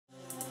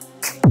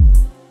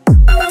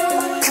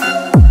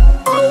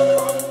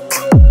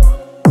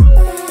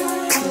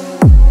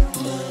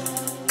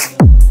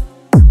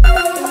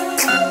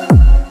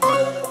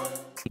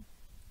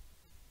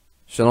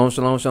Shalom,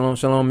 shalom, shalom,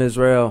 shalom,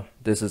 Israel.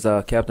 This is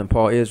Captain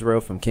Paul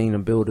Israel from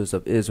Kingdom Builders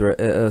of Israel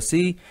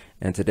LLC,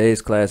 and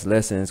today's class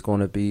lesson is going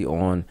to be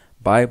on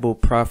Bible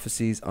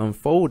Prophecies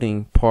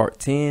Unfolding Part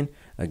 10.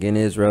 Again,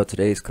 Israel,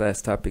 today's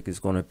class topic is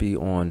going to be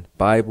on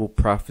Bible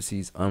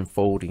Prophecies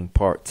Unfolding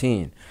Part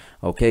 10.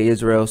 Okay,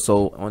 Israel,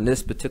 so on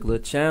this particular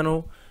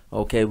channel,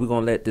 okay, we're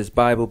going to let this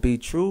Bible be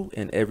true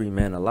and every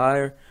man a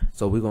liar.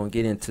 So we're going to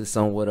get into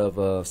somewhat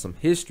of some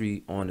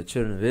history on the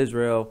children of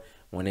Israel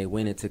when they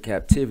went into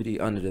captivity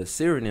under the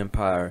Assyrian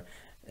Empire,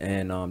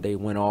 and they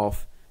went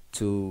off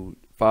to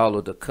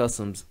follow the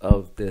customs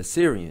of the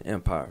Assyrian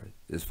Empire.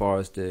 As far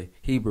as the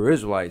Hebrew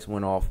Israelites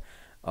went off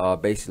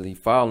basically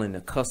following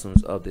the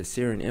customs of the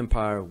Assyrian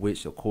Empire,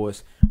 which of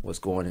course was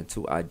going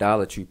into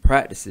idolatry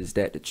practices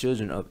that the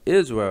children of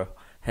Israel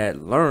had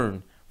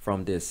learned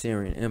from the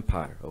Assyrian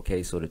Empire.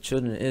 Okay, so the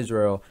children of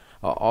Israel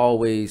are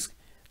always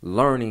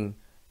learning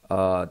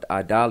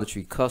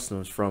idolatry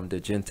customs from the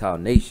Gentile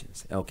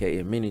nations, okay,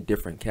 in many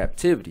different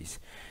captivities.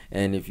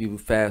 And if you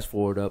fast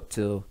forward up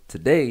till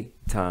today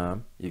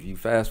time, you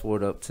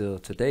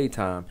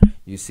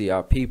see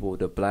our people,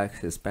 the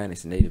blacks,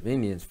 Hispanics, and Native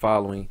Indians,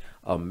 following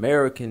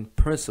American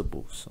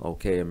principles,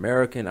 okay,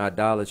 American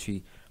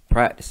idolatry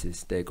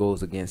practices that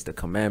goes against the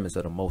commandments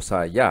of the Most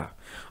High Yah.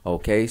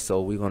 Okay, so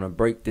we're going to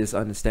break this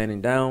understanding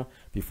down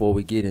before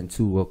we get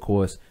into, of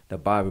course, the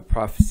Bible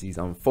Prophecies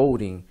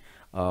Unfolding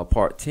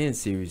Part 10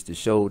 series, to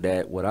show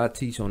that what I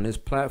teach on this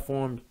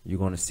platform, you're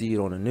going to see it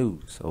on the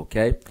news.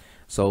 Okay,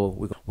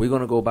 so we're going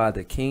to go by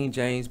the King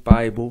James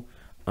Bible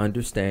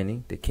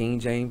understanding, the King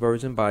James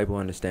Version Bible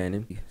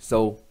understanding.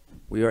 So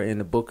we are in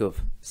the book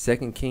of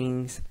 2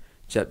 Kings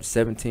chapter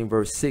 17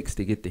 verse 6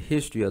 to get the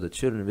history of the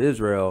children of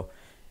Israel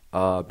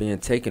being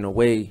taken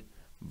away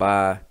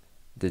by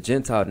the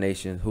Gentile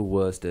nation, who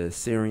was the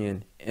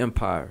Assyrian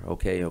Empire.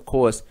 Okay, of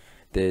course,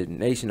 the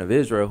nation of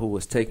Israel who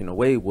was taken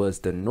away was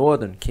the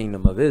northern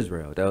kingdom of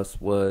Israel.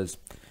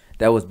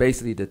 That was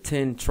basically the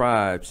 10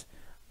 tribes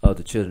of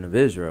the children of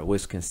Israel,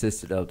 which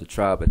consisted of the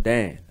tribe of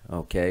Dan.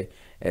 Okay,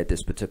 at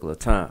this particular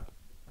time.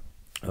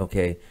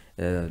 Okay,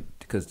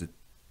 because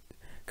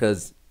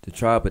the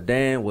tribe of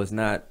Dan was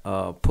not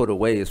put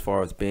away as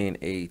far as being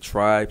a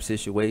tribe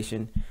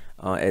situation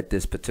at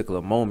this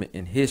particular moment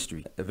in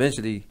history.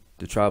 Eventually,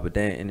 the tribe of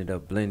Dan ended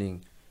up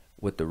blending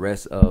with the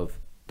rest of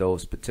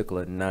those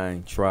particular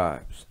 9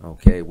 tribes,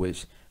 okay,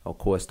 which of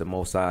course the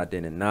Most High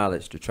didn't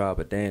acknowledge the tribe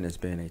of Dan as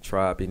being a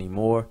tribe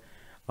anymore.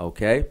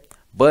 Okay,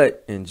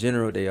 but in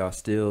general they are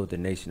still the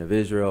nation of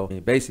Israel,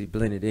 and basically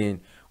blended in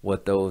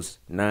with those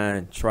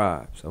 9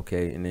 tribes.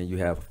 Okay, and then you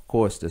have, of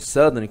course, the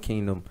southern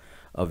kingdom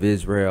of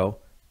Israel,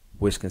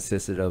 which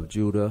consisted of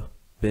Judah,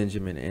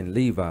 Benjamin, and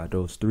Levi,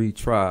 those 3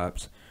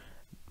 tribes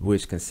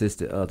which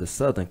consisted of the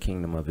southern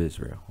kingdom of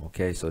Israel.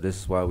 Okay, so this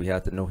is why we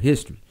have to know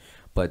history.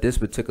 But this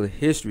particular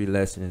history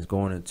lesson is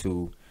going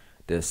into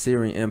the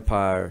Assyrian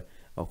Empire.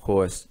 Of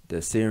course, the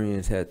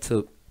Assyrians had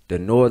took the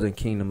northern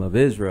kingdom of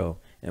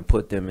Israel and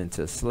put them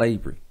into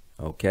slavery.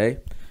 Okay,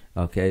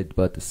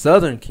 but the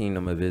southern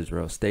kingdom of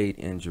Israel stayed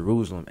in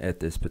Jerusalem at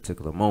this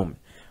particular moment.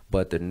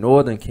 But the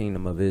northern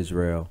kingdom of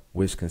Israel,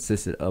 which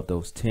consisted of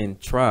those 10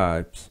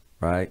 tribes,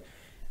 right?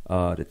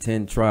 The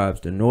 10 tribes,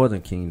 the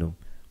northern kingdom,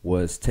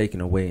 was taken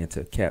away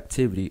into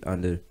captivity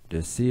under the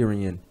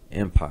Assyrian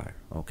Empire.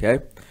 Okay,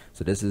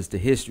 so this is the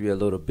history a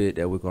little bit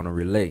that we're going to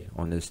relay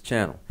on this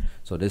channel.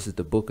 So this is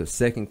the book of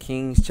 2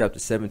 Kings chapter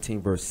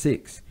 17 verse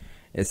 6.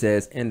 It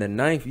says, in the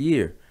 9th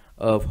year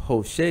of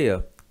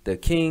Hoshea, the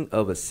king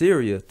of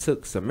Assyria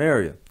took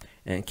Samaria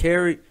and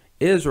carried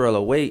Israel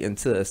away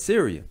into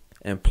Assyria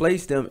and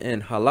placed them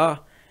in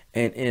Halah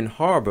and in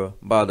harbor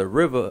by the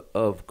river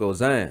of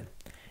Gozan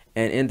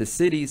and in the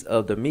cities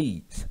of the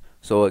Medes.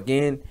 So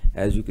again,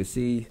 as you can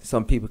see,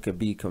 some people can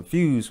be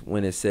confused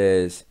when it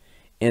says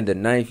in the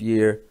 9th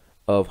year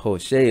of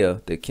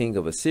Hoshea, the king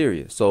of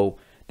Assyria. So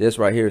this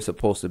right here is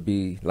supposed to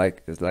be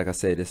like I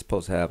said, it's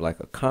supposed to have like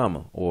a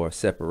comma or a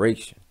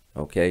separation.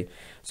 Okay,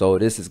 so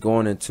this is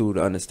going into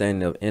the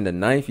understanding of in the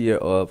 9th year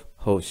of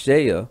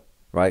Hoshea,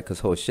 right?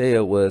 Because Hoshea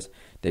was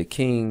the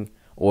king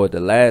or the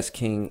last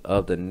king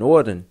of the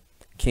northern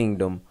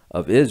kingdom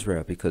of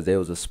Israel, because there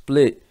was a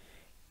split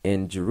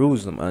in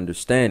Jerusalem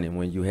understanding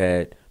when you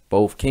had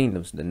both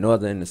kingdoms, the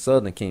northern and the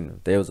southern kingdom.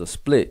 There was a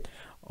split.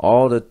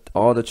 All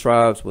the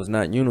tribes was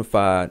not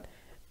unified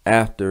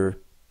after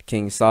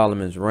King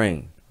Solomon's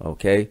reign.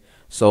 Okay,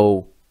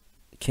 so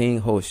King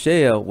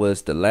Hoshea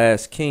was the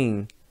last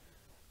king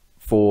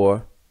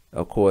for,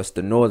 of course,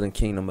 the northern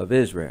kingdom of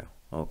Israel.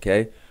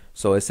 Okay,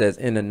 so it says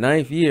in the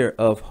 9th year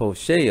of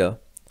Hoshea,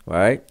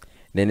 right?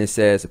 Then it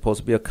says, it's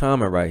supposed to be a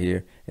comma right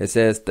here. It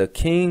says the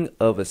king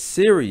of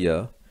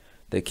Assyria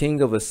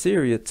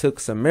took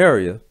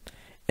Samaria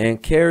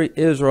and carried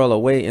Israel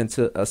away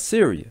into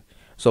Assyria.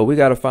 So we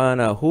got to find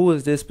out, who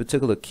is this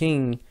particular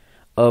king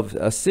of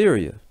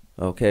Assyria?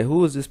 Okay,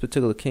 who is this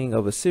particular king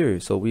of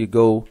Assyria? So we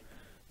go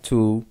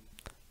to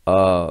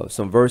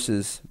some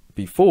verses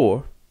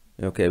before.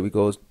 Okay, we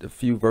go a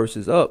few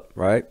verses up,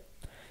 right?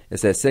 It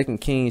says 2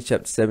 Kings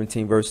chapter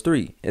 17 verse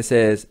 3. It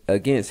says,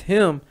 against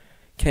him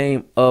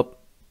came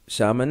up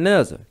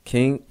Shalmaneser,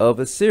 king of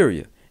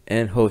Assyria,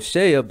 and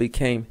Hoshea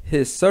became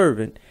his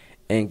servant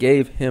and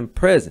gave him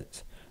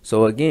presents.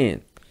 So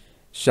again,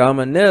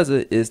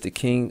 Shalmaneser is the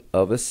king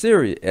of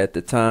Assyria at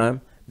the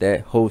time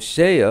that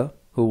Hoshea,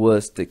 who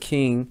was the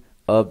king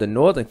of the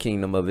northern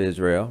kingdom of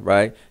Israel,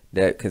 right,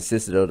 that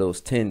consisted of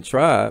those 10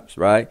 tribes,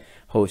 right,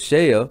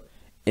 Hoshea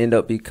ended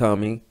up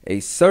becoming a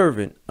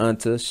servant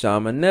unto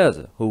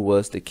Shalmaneser, who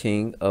was the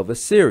king of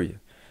Assyria.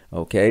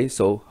 Okay,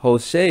 so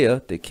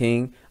Hoshea, the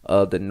king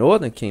of the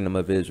northern kingdom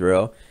of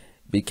Israel,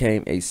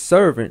 became a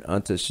servant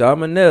unto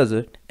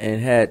Shalmaneser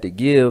and had to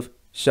give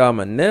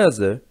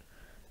Shalmaneser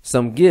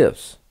some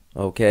gifts.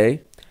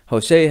 Okay,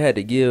 Hoshea had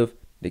to give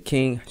the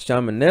king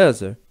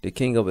Shalmaneser, the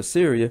king of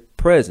Assyria,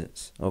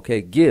 presents.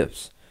 Okay,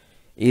 gifts.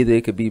 Either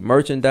it could be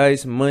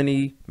merchandise,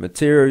 money,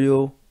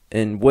 material,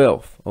 and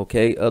wealth.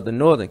 Okay, of the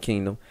northern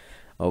kingdom.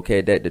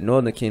 Okay, that the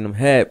northern kingdom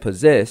had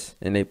possessed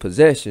in their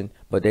possession,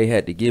 but they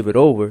had to give it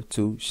over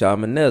to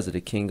Shalmaneser,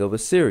 the king of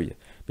Assyria,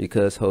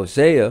 because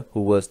Hosea,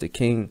 who was the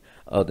king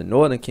of the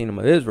northern kingdom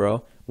of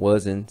Israel,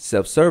 was in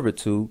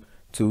self-servitude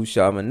to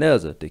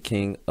Shalmaneser, the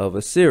king of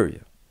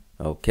Assyria.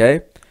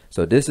 Okay,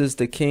 so this is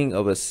the king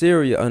of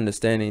Assyria,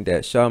 understanding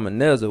that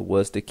Shalmaneser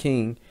was the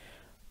king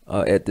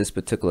at this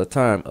particular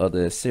time of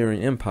the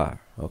Assyrian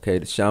Empire. Okay,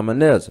 the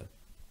Shalmaneser.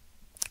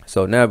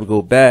 So now we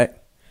go back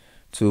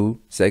to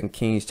 2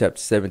 Kings chapter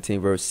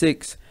 17 verse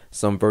 6.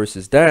 Some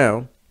verses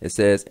down, it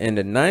says, in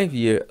the 9th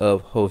year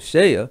of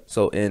Hoshea,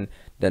 so in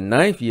the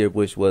 9th year,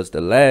 which was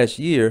the last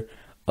year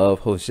of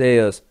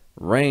Hosea's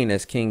reign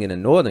as king in the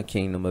northern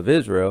kingdom of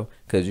Israel,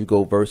 because you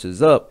go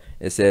verses up,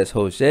 it says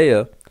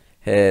Hoshea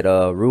had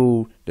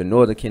ruled the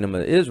northern kingdom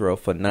of Israel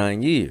for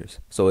 9 years.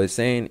 So it's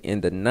saying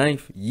in the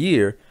 9th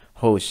year,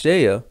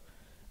 Hoshea,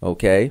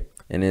 okay,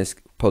 and it's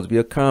supposed to be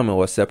a comma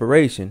or a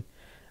separation,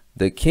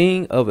 the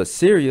king of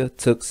Assyria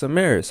took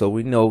Samaria. So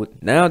we know,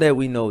 now that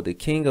we know the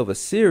king of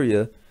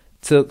Assyria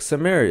took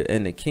Samaria,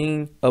 and the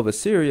king of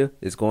Assyria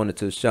is going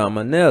into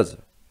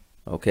Shalmaneser.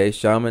 Okay,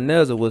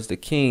 Shalmaneser was the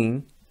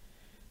king.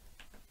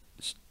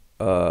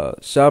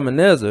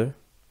 Shalmaneser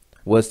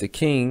was the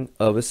king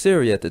of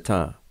Assyria at the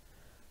time.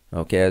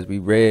 Okay, as we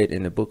read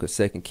in the book of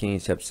 2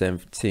 Kings chapter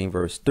 17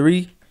 verse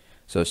 3.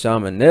 So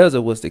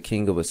Shalmaneser was the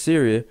king of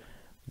Assyria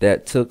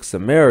that took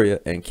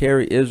Samaria and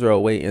carried Israel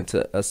away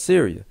into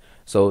Assyria.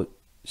 So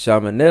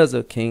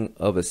Shalmaneser, king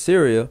of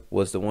Assyria,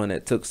 was the one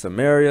that took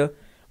Samaria,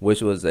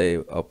 which was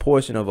a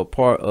portion of a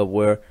part of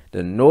where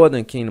the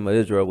northern kingdom of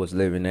Israel was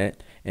living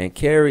at, and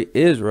carried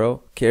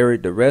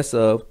the rest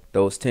of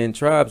those 10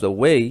 tribes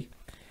away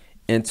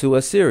into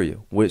Assyria,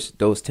 which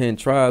those 10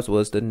 tribes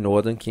was the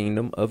northern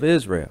kingdom of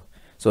Israel.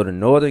 So the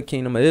northern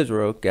kingdom of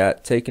Israel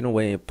got taken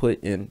away and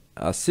put in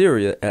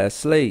Assyria as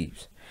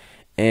slaves.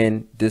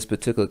 And this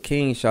particular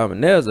king,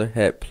 Shalmaneser,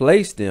 had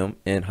placed them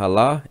in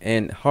Halah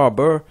and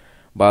Harbor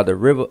by the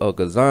river of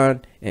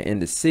Gazan and in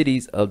the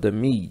cities of the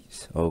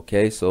Medes.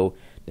 Okay, so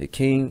the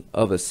king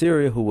of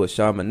Assyria, who was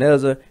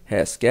Shalmaneser,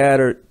 had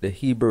scattered the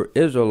Hebrew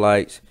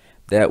Israelites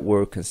that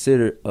were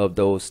considered of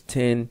those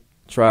 10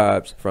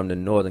 tribes from the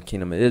northern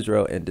kingdom of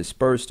Israel and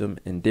dispersed them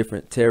in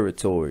different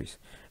territories.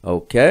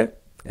 Okay,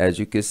 as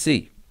you can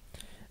see,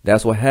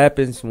 that's what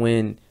happens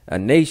when a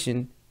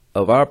nation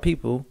of our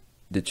people,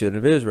 the children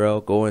of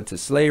Israel, go into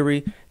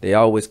slavery. They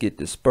always get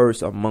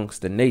dispersed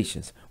amongst the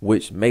nations,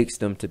 which makes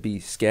them to be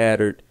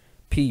scattered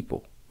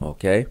people.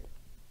 Okay,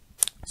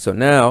 so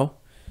now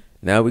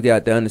we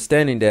got the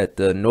understanding that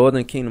the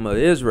northern kingdom of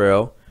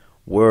Israel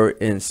were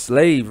in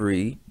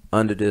slavery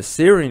under the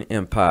Assyrian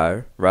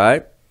Empire,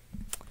 right?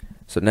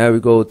 So now we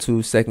go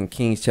to 2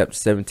 Kings chapter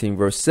 17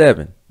 verse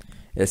 7.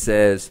 It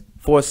says,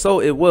 for so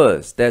it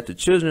was that the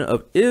children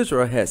of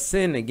Israel had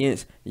sinned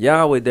against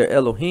Yahweh their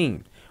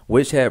Elohim,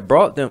 which had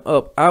brought them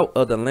up out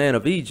of the land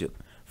of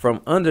Egypt,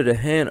 from under the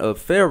hand of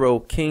Pharaoh,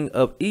 king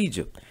of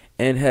Egypt,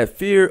 and had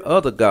feared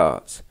other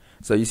gods.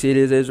 So you see it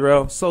is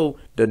Israel. So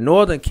the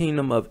northern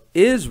kingdom of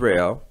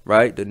Israel,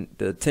 right,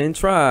 the 10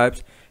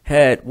 tribes,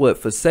 had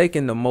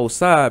forsaken the Most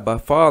High by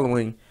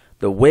following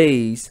the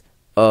ways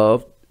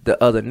of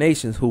the other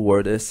nations who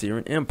were the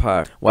Assyrian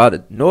Empire. While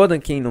the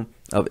northern kingdom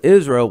of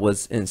Israel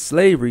was in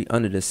slavery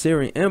under the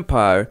Assyrian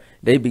Empire,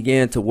 they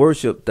began to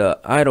worship the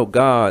idol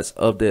gods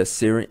of the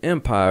Assyrian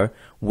Empire,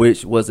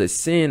 which was a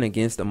sin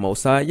against the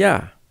Most High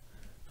Yah.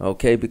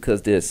 Okay,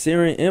 because the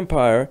Assyrian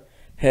Empire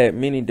had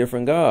many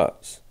different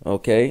gods.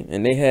 Okay,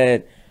 and they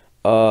had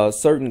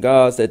certain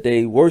gods that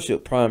they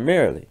worshiped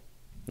primarily.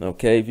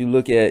 Okay, if you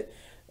look at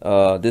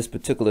this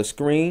particular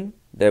screen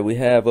that we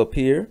have up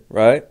here,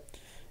 right,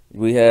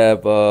 we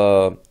have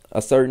a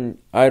certain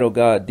idol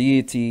god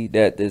deity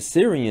that the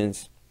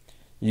Assyrians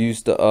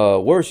used to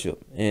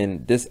worship,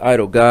 and this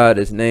idol god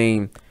is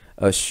named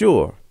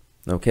Ashur.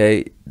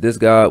 Okay, this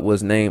god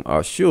was named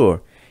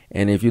Ashur,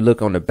 and if you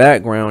look on the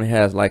background, it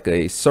has like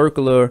a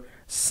circular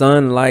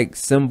sun-like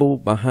symbol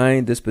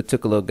behind this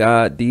particular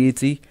god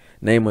deity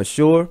named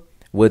Ashur,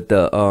 with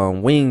the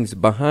wings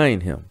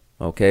behind him.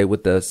 Okay,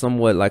 with the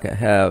somewhat like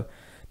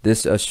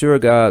this Ashur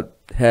god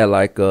had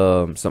like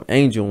some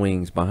angel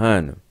wings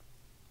behind him.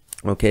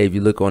 Okay, if you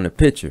look on the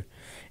picture,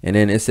 And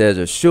then it says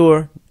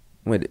Ashur.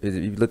 When if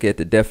you look at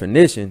the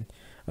definition,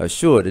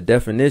 Ashur, the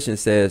definition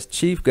says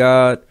chief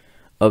god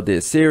of the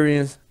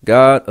Assyrians,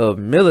 god of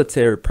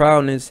military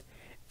prowess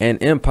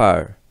and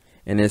empire.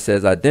 And it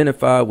says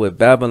identified with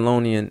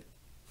Babylonian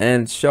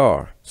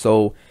Anshar.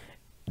 So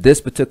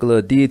this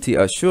particular deity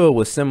Ashur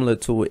was similar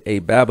to a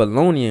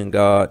Babylonian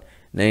god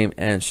named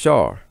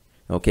Anshar.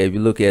 Okay, if you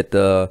look at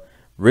the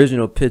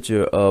original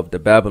picture of the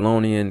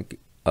Babylonian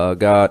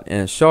god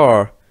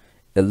Anshar,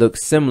 it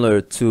looks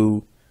similar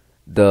to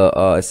the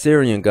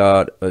Assyrian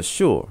god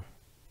Ashur.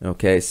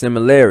 Okay,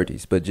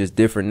 similarities, but just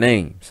different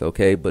names.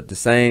 Okay, but the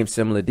same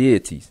similar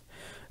deities.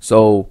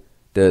 So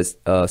the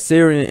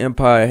Assyrian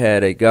Empire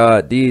had a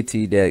god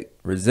deity that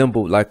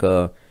resembled like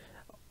a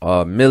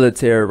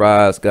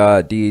militarized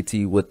god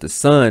deity with the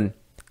sun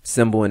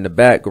symbol in the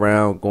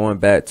background, going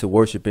back to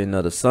worshiping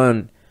of the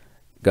sun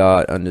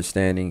god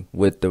understanding,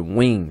 with the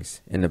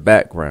wings in the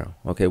background.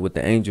 Okay, with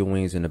the angel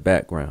wings in the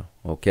background.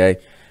 Okay,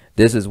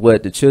 this is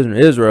what the children of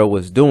Israel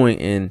was doing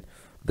in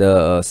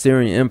the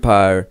Assyrian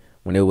Empire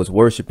when it was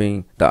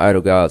worshiping the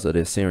idol gods of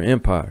the Assyrian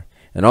Empire.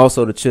 And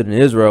also the children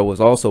of Israel was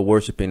also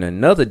worshiping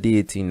another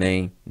deity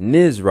named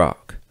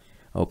Nisroch.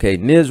 Okay,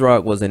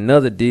 Nisroch was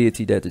another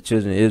deity that the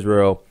children of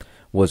Israel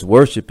was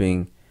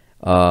worshiping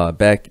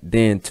back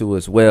then too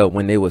as well,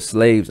 when they were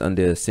slaves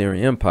under the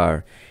Assyrian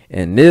Empire.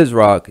 And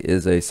Nisroch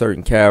is a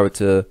certain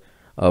character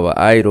of an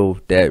idol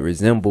that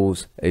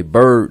resembles a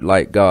bird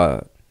like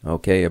God.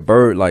 Okay, a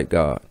bird like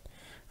God.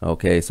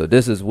 Okay, so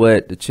this is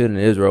what the children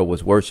of Israel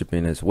was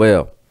worshiping as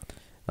well.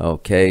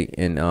 Okay,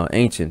 in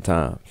ancient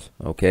times.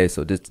 Okay,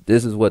 so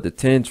this is what the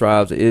 10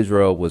 tribes of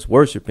Israel was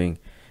worshiping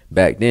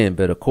back then.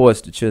 But of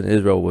course, the children of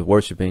Israel was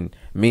worshiping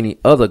many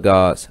other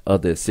gods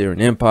of the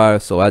Assyrian Empire.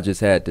 So I just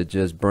had to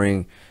just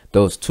bring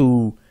those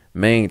two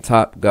main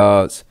top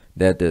gods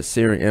that the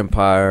Assyrian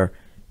Empire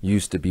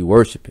used to be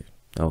worshiping.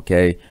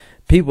 Okay,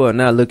 people are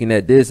not looking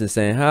at this and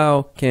saying,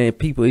 how can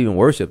people even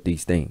worship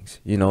these things?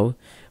 You know,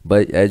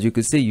 but as you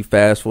can see, you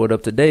fast forward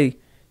up today,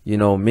 you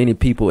know, many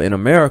people in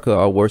America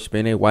are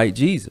worshiping a white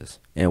Jesus.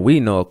 And we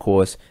know, of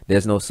course,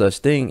 there's no such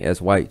thing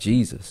as white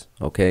Jesus.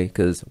 Okay,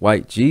 because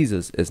white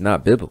Jesus is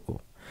not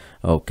biblical.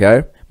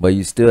 Okay, but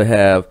you still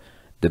have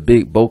the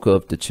big bulk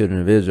of the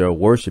children of Israel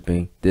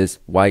worshiping this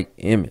white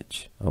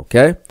image.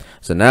 Okay,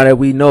 so now that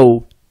we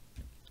know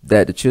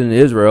that the children of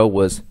Israel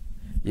was,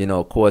 you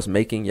know, of course,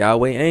 making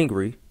Yahweh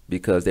angry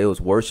because they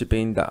was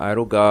worshiping the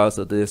idol gods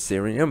of the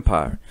Assyrian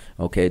Empire.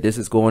 Okay, this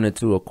is going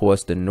into, of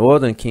course, the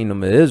northern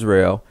kingdom of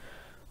Israel.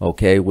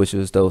 Okay, which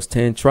is those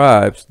 10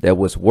 tribes that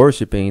was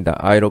worshiping the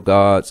idol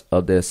gods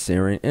of the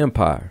Assyrian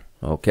Empire.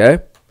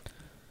 Okay,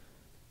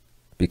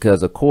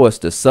 because of course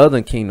the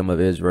southern kingdom of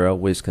Israel,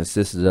 which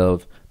consisted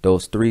of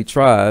those 3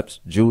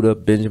 tribes, Judah,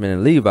 Benjamin,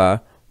 and Levi,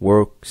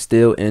 were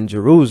still in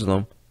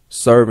Jerusalem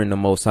serving the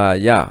Most High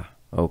Yah.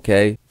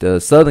 Okay, the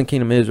southern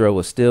kingdom of Israel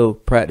was still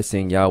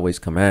practicing Yahweh's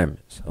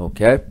commandments.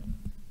 Okay,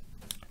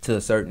 to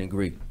a certain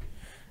degree.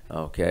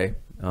 Okay,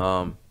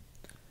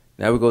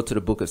 now we go to the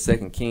book of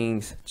 2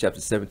 Kings,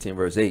 chapter 17,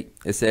 verse 8.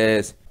 It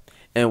says,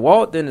 and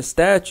walked in the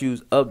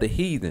statues of the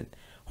heathen,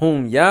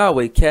 whom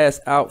Yahweh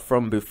cast out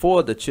from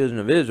before the children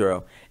of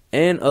Israel,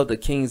 and of the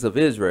kings of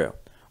Israel,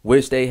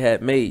 which they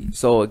had made.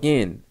 So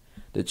again,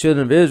 the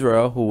children of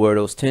Israel, who were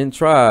those 10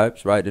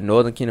 tribes, right, the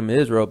northern kingdom of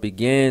Israel,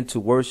 began to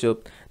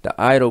worship the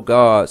idol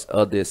gods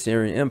of the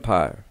Assyrian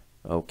Empire.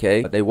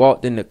 Okay, they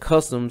walked in the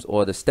customs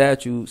or the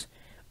statutes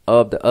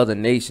of the other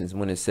nations.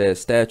 When it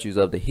says statues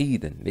of the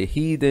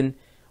heathen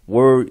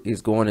word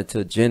is going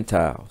into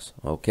Gentiles.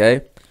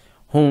 Okay,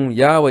 whom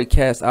Yahweh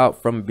cast out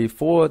from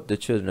before the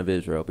children of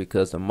Israel,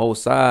 because the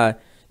Most High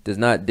does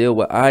not deal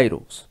with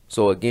idols.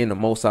 So again, the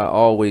Most High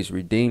always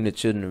redeemed the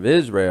children of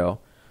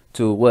Israel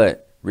to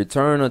what?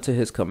 Return unto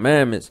his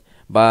commandments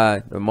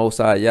by the Most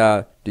High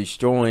Yah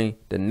destroying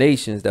the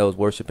nations that was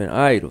worshiping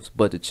idols.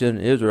 But the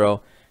children of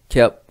Israel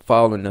kept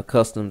following the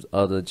customs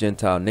of the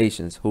Gentile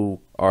nations,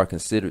 who are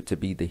considered to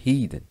be the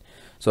heathen.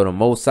 So the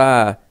Most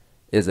High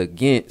is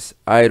against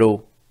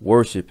idol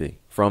worshiping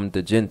from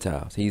the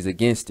Gentiles. He's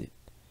against it.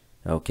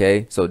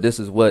 Okay, so this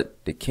is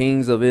what the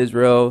kings of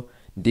Israel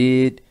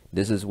did.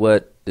 This is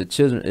what the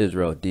children of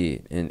Israel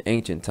did in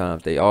ancient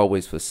times. They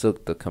always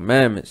forsook the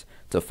commandments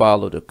to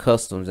follow the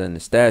customs and the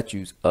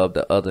statutes of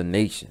the other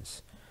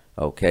nations.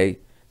 Okay,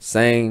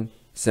 same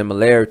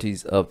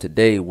similarities of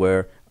today,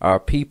 where our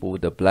people,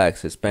 the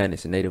blacks,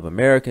 Hispanics, and Native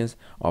Americans,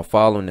 are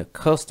following the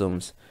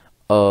customs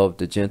of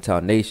the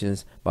Gentile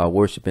nations by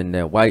worshiping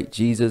their white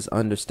Jesus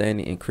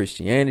understanding in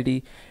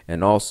Christianity,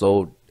 and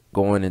also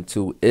going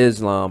into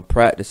Islam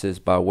practices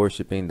by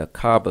worshiping the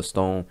Kaaba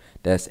stone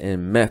that's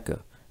in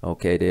Mecca.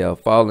 Okay, they are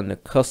following the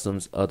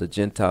customs of the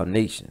Gentile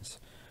nations.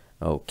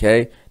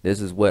 Okay,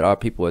 this is what our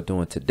people are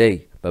doing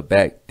today. But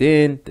back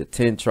then, the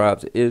 10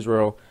 tribes of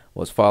Israel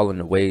was following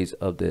the ways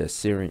of the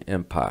Assyrian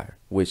Empire,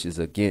 which is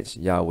against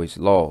Yahweh's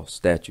laws,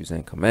 statutes,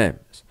 and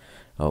commandments.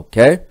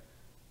 Okay,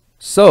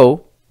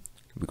 so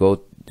we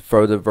go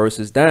further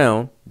verses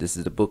down. This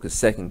is the book of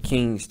 2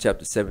 Kings,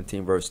 chapter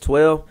 17, verse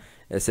 12.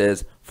 It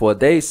says, for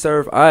they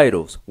serve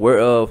idols,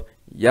 whereof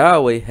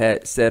Yahweh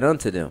had said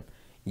unto them,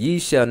 ye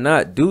shall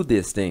not do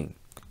this thing.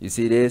 You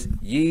see this?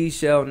 Ye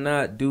shall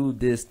not do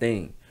this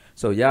thing.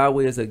 So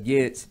Yahweh is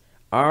against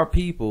our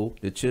people,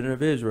 the children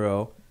of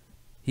Israel.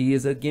 He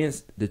is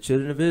against the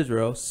children of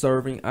Israel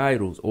serving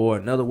idols, or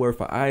another word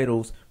for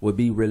idols would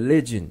be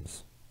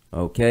religions.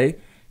 Okay?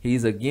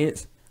 He's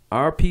against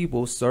our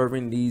people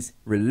serving these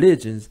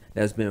religions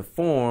that's been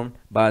formed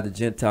by the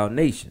Gentile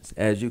nations,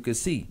 as you can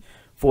see.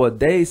 For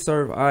they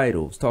serve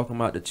idols, talking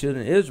about the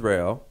children of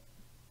Israel.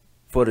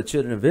 For the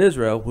children of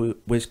Israel,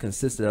 which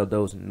consisted of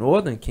those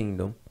northern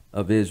kingdom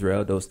of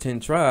Israel, those 10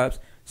 tribes,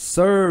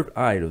 served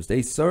idols.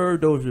 They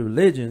served those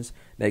religions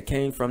that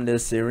came from the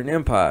Assyrian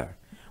Empire,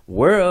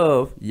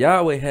 whereof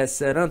Yahweh has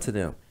said unto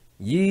them,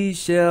 ye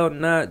shall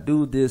not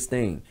do this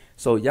thing.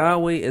 So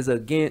Yahweh is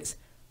against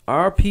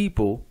our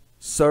people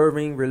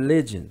serving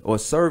religion, or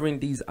serving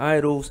these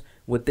idols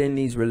within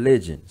these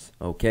religions.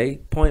 Okay,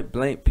 point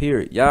blank,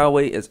 period.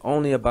 Yahweh is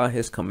only about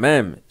his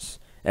commandments,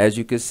 as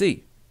you can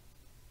see.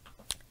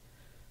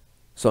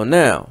 So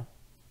now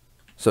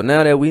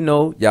that we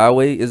know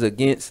Yahweh is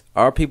against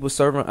our people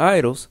serving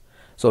idols,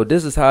 so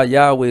this is how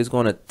Yahweh is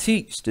going to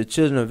teach the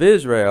children of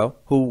Israel,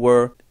 who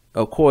were,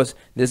 of course,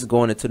 this is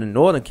going into the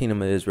northern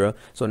kingdom of Israel.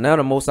 So now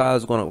the Most High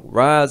is going to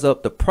rise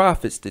up the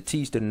prophets to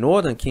teach the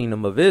northern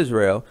kingdom of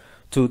Israel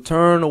to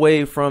turn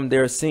away from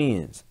their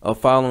sins of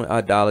following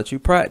idolatry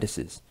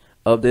practices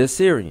of the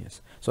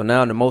Assyrians. So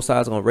now the Most High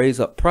is going to raise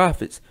up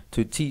prophets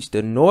to teach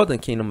the northern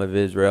kingdom of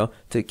Israel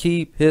to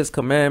keep his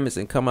commandments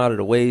and come out of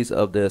the ways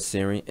of the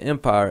Assyrian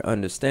Empire,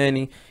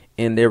 understanding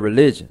in their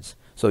religions.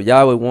 So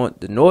Yahweh wants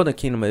the northern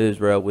kingdom of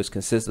Israel, which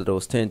consists of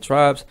those 10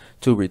 tribes,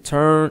 to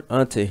return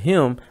unto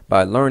him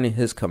by learning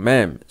his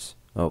commandments.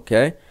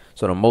 Okay,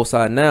 so the Most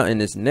High now in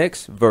this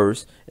next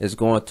verse is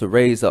going to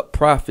raise up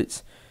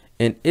prophets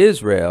in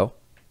Israel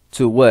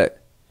to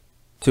what?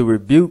 To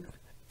rebuke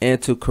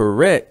and to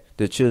correct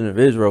the children of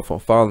Israel from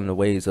following the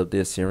ways of the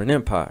Assyrian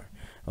Empire.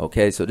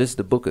 Okay, so this is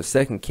the book of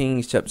 2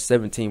 Kings chapter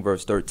 17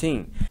 verse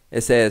 13.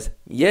 It says,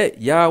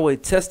 yet Yahweh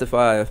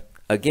testifieth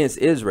against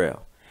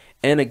Israel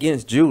and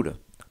against Judah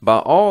by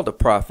all the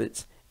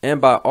prophets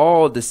and by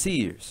all the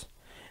seers,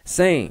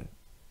 saying,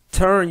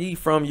 turn ye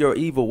from your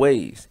evil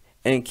ways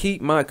and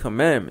keep my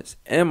commandments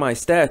and my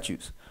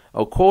statutes,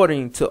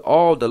 according to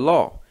all the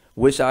law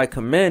which I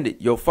commanded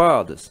your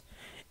fathers,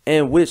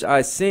 and which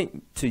I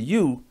sent to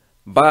you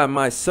by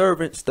my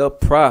servants the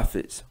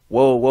prophets.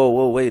 Whoa,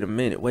 wait a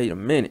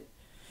minute.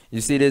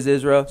 You see this,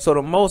 Israel? So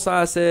the Most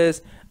High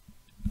says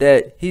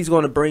that he's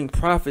going to bring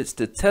prophets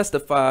to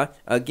testify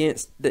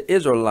against the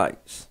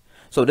Israelites.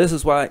 So this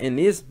is why in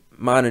this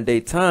modern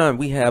day time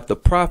we have the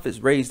prophets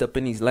raised up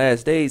in these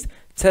last days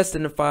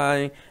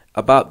testifying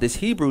about this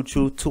Hebrew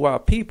truth to our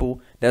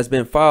people that's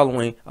been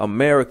following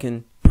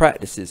American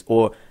practices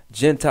or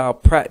Gentile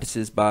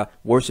practices by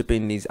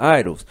worshiping these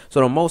idols.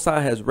 So the Most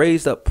High has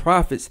raised up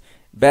prophets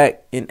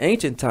back in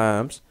ancient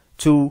times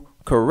to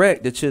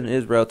correct the children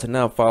of Israel to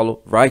now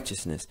follow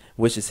righteousness,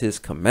 which is his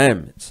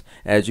commandments.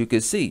 As you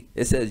can see,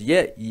 it says,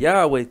 yet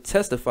Yahweh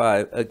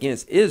testified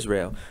against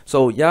Israel.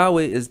 So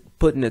Yahweh is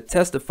putting the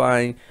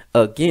testifying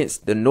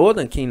against the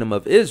northern kingdom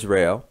of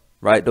Israel,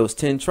 right, those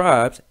 10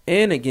 tribes,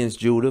 and against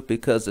Judah,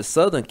 because the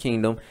southern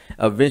kingdom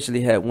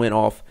eventually had went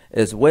off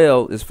as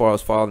well, as far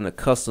as following the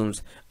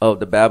customs of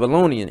the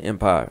Babylonian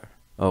Empire.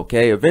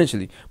 Okay,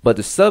 eventually. But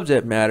the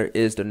subject matter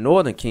is the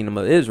northern kingdom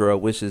of Israel,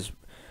 which is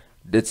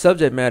the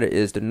subject matter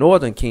is the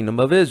northern kingdom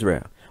of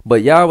Israel.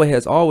 But Yahweh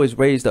has always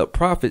raised up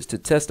prophets to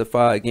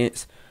testify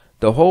against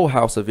the whole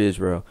house of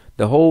Israel,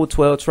 the whole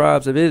 12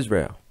 tribes of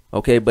Israel.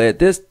 Okay, but at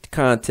this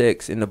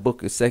context in the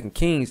book of 2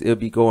 Kings, it'll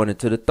be going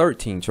into the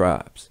 13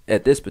 tribes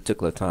at this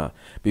particular time,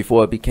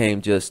 before it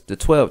became just the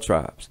 12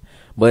 tribes.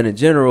 But in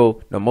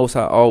general, the Most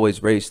High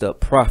always raised up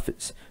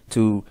prophets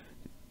to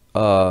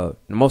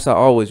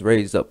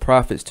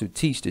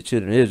teach the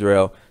children of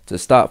Israel to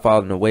stop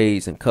following the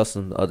ways and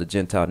customs of the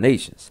Gentile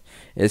nations.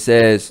 It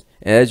says,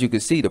 as you can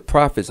see, the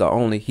prophets are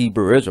only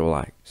Hebrew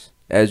Israelites.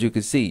 As you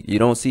can see, you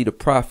don't see the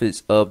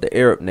prophets of the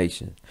Arab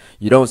nation.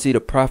 You don't see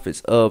the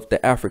prophets of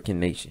the African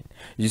nation.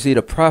 You see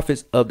the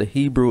prophets of the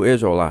Hebrew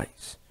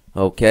Israelites.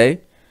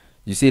 Okay?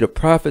 You see the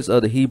prophets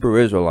of the Hebrew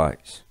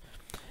Israelites.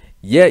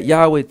 Yet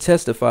Yahweh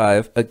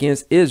testifieth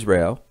against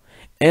Israel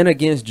and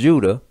against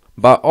Judah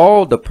by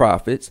all the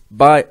prophets,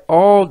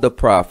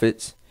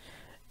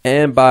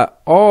 and by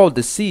all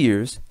the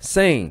seers,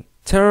 saying,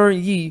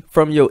 turn ye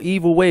from your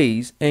evil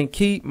ways and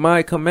keep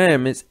my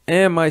commandments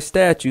and my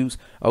statutes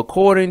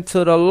according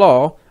to the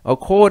law,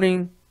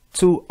 according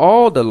to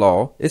all the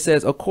law. It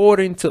says,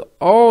 according to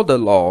all the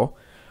law,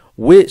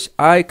 which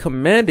I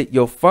commanded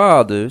your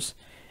fathers,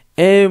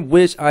 and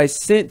which I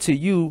sent to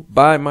you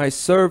by my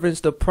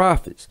servants the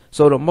prophets.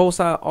 So the Most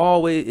High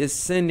always is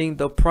sending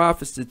the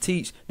prophets to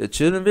teach the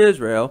children of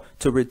Israel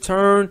to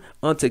return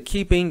unto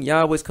keeping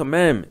Yahweh's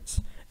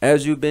commandments,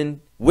 as you've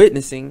been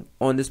witnessing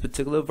on this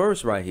particular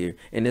verse right here,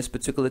 in this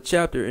particular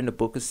chapter in the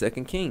book of 2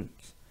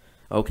 Kings.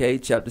 Okay,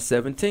 chapter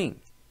 17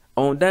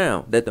 on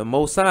down, that the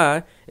Most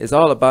High is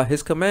all about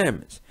his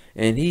commandments.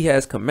 And he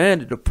has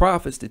commanded the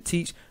prophets to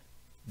teach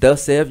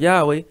thus saith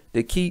Yahweh,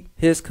 to keep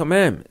his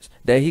commandments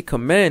that he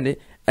commanded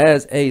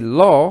as a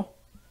law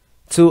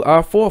to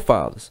our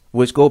forefathers,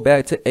 which go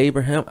back to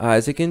Abraham,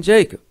 Isaac, and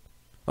Jacob.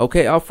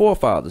 Okay, our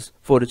forefathers,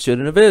 for the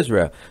children of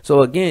Israel.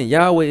 So again,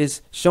 Yahweh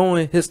is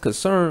showing his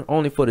concern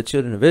only for the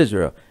children of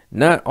Israel,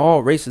 not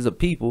all races of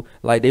people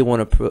like they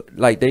want to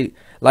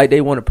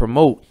want to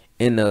promote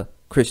in the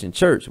Christian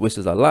church, which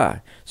is a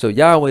lie. So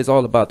Yahweh is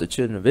all about the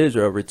children of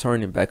Israel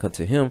returning back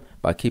unto him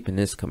by keeping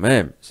his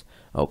commandments.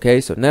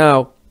 Okay, so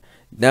now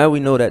we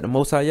know that the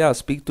Most High Yah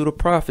speak through the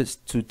prophets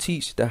to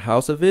teach the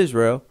house of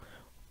Israel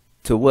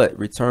to what?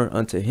 Return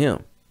unto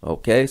him.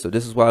 Okay, so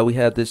this is why we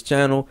have this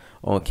channel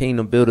on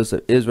Kingdom Builders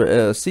of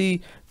Israel LLC,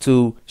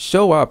 to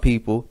show our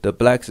people, the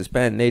blacks,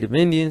 Hispanic, Native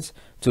Indians,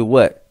 to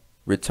what?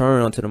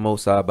 Return unto the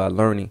Most High by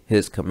learning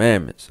his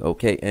commandments,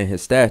 okay, and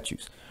his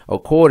statutes,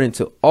 according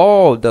to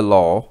all the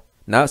law,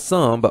 not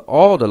some, but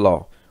all the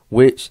law,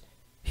 which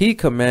he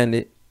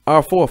commanded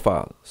our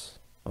forefathers,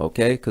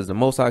 okay, because the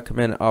Most High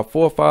commanded our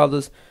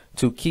forefathers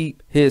to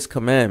keep his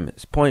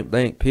commandments, point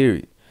blank,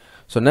 period.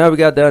 So now we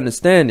got the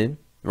understanding,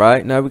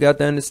 right? Now we got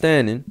the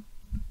understanding.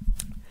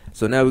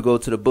 So now we go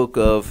to the book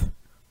of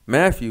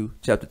Matthew,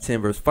 chapter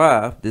 10, verse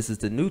 5. This is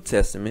the New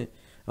Testament.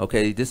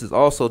 Okay, this is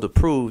also to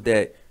prove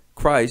that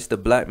Christ, the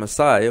black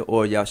Messiah,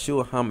 or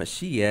Yahshua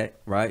HaMashiach,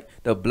 right,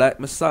 the black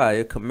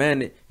Messiah,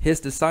 commanded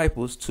his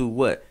disciples to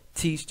what?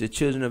 Teach the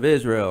children of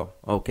Israel,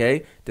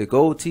 okay, to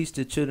go teach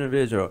the children of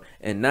Israel,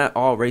 and not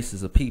all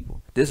races of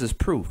people. This is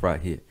proof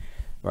right here.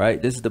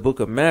 Right, this is the book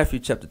of Matthew,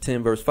 chapter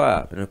 10, verse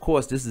 5. And of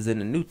course, this is in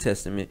the New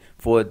Testament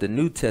for the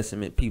New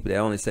Testament people that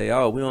only say,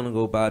 oh, we only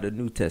go by the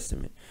New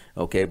Testament.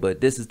 Okay,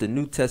 but this is the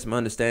New Testament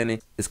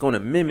understanding. It's going to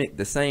mimic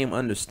the same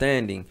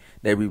understanding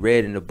that we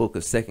read in the book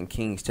of 2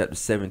 Kings, chapter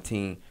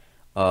 17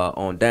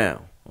 on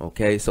down.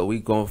 Okay, so we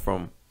go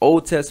from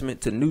Old Testament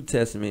to New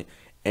Testament,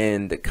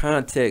 and the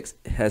context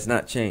has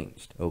not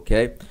changed.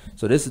 Okay,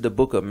 so this is the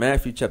book of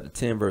Matthew, chapter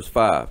 10, verse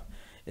 5.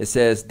 It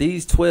says,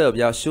 these 12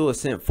 Yahshua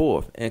sent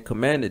forth and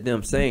commanded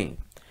them, saying,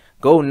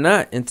 go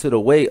not into the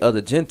way of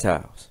the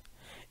Gentiles,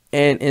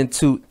 and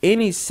into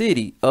any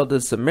city of the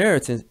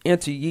Samaritans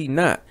enter ye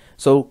not.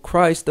 So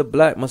Christ, the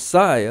black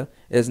Messiah,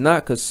 is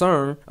not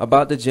concerned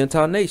about the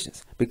Gentile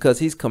nations, because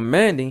he's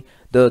commanding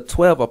the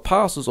 12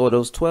 apostles, or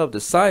those 12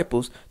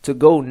 disciples, to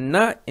go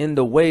not in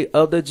the way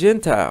of the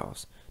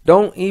Gentiles.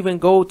 Don't even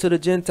go to the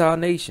Gentile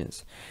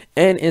nations.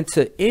 And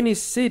into any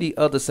city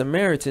of the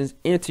Samaritans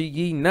enter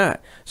ye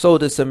not. So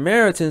the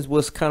Samaritans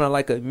was kind of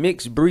like a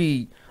mixed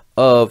breed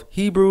of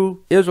Hebrew,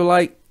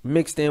 Israelite,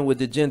 mixed in with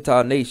the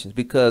Gentile nations,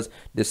 because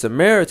the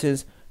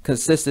Samaritans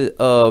consisted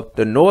of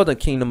the northern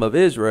kingdom of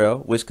Israel,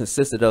 which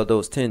consisted of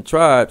those 10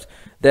 tribes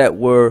that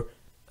were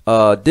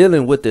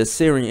dealing with the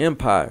Assyrian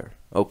Empire.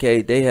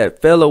 Okay, they had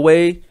fell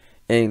away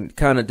and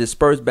kind of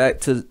dispersed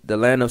back to the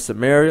land of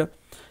Samaria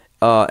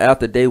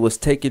after they was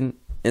taken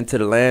into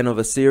the land of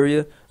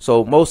Assyria.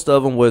 So most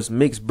of them was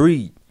mixed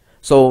breed.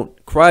 So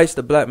Christ,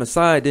 the black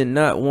Messiah, did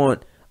not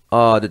want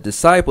the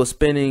disciples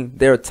spending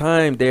their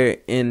time there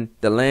in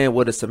the land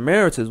where the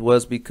Samaritans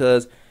was,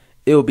 because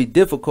it would be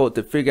difficult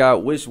to figure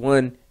out which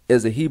one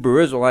is a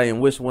Hebrew Israelite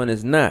and which one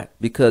is not,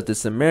 because the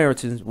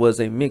Samaritans was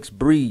a mixed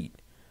breed.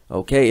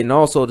 Okay, and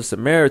also the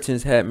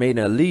Samaritans had made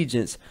an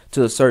allegiance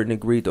to a certain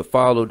degree to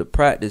follow the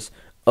practice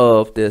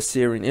of the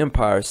Assyrian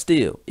Empire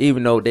still,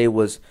 even though they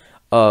was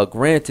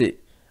granted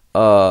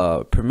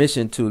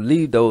permission to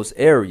leave those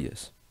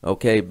areas,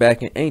 okay,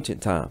 back in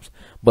ancient times.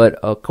 But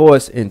of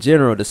course, in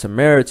general, the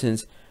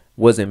Samaritans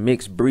was a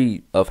mixed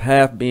breed of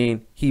half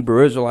being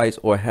Hebrew Israelites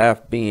or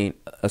half being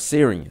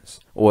Assyrians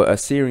or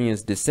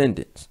Assyrians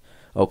descendants.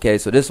 Okay,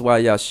 so this is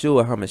why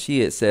Yahshua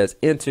HaMashiach says,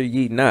 enter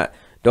ye not.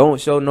 Don't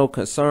show no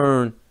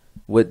concern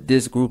with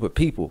this group of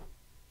people,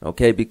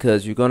 okay,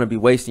 because you're going to be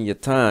wasting your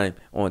time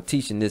on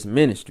teaching this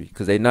ministry,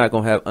 because they're not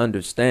going to have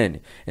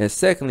understanding. And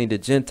secondly, the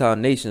Gentile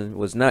nation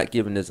was not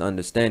given this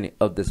understanding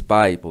of this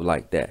Bible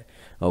like that.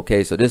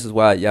 Okay, so this is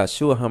why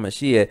Yahshua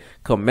HaMashiach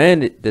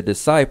commanded the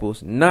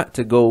disciples not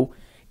to go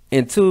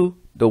into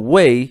the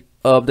way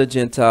of the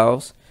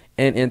Gentiles,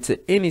 and into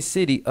any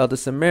city of the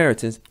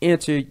Samaritans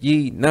enter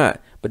ye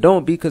not. But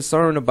don't be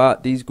concerned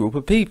about these group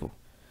of people.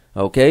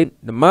 Okay,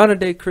 the modern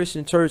day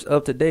Christian church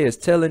of today is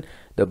telling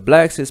the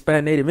blacks,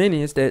 Hispanic, Native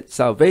Indians that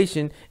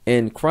salvation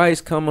and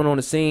Christ coming on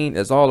the scene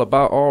is all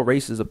about all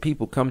races of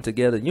people come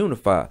together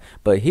unified.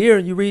 But here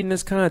you read in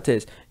this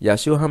context,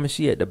 Yahshua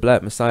HaMashiach, the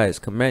black Messiah, is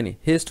commanding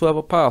his 12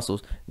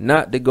 apostles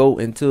not to go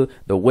into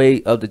the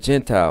way of the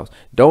Gentiles.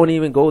 Don't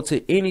even go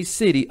to any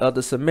city of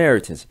the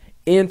Samaritans.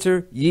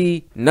 Enter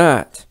ye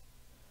not.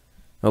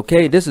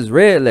 Okay, this is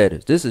red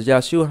letters. This is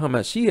Yahshua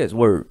HaMashiach's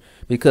word,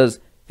 because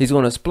he's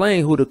going to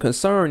explain who the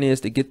concern is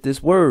to get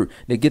this word,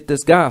 to get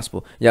this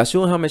gospel.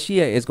 Yahshua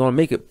HaMashiach is going to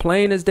make it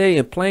plain as day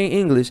in plain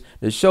English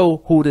to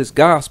show who this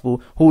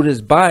gospel, who this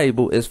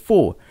Bible is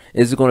for.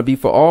 Is it going to be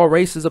for all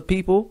races of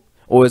people,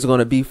 or is it going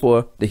to be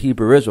for the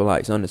Hebrew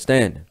Israelites?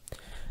 Understanding.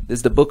 This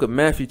is the book of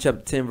Matthew,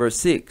 chapter 10, verse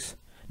 6.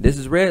 This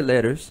is red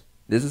letters.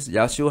 This is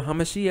Yahshua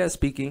HaMashiach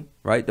speaking,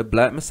 right? The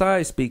black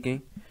Messiah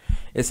speaking.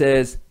 It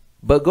says,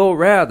 but go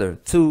rather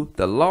to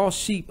the lost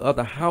sheep of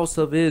the house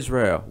of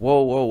Israel.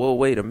 Whoa, whoa, whoa,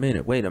 wait a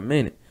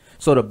minute.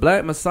 So the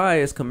black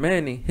Messiah is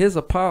commanding his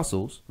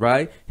apostles,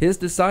 right? His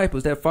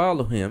disciples that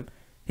follow him.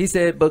 He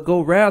said, but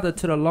go rather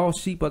to the lost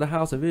sheep of the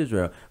house of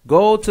Israel.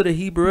 Go to the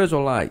Hebrew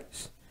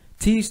Israelites.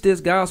 Teach this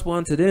gospel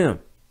unto them.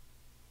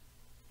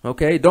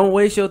 Okay, don't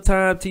waste your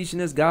time teaching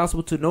this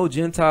gospel to no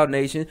Gentile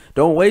nation.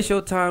 Don't waste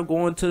your time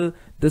going to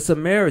the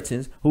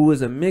Samaritans, who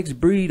is a mixed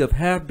breed of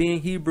half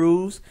being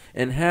Hebrews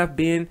and half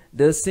being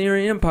the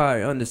Assyrian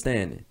Empire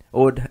understanding,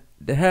 or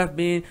the half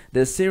being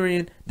the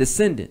Assyrian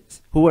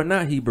descendants who are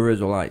not Hebrew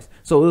Israelites.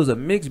 So it was a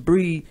mixed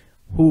breed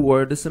who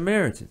were the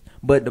Samaritans.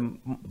 But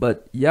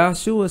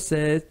Yahshua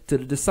said to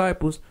the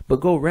disciples, but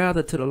go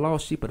rather to the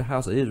lost sheep of the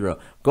house of Israel.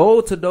 Go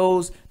to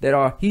those that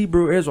are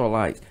Hebrew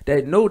Israelites,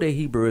 that know they're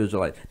Hebrew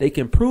Israelites. They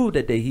can prove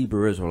that they're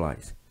Hebrew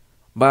Israelites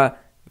by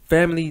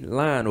family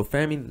line or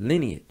family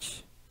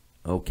lineage.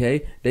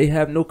 Okay, they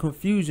have no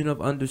confusion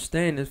of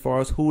understanding as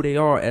far as who they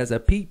are as a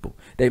people.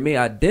 They may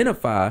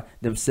identify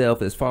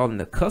themselves as following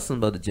the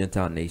customs of the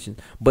Gentile nations,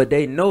 but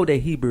they know they're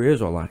Hebrew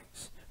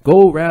Israelites.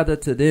 Go rather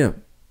to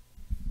them.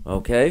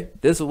 Okay,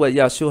 this is what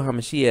Yahshua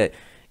HaMashiach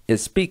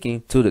is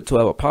speaking to the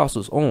 12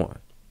 apostles on.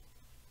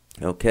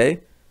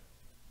 Okay,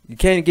 you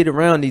can't get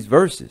around these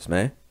verses,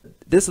 man.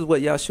 This is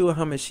what Yahshua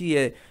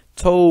HaMashiach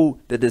told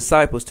the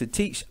disciples to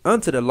teach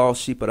unto the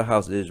lost sheep of the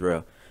house of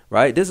Israel.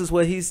 Right, this is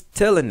what he's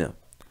telling them.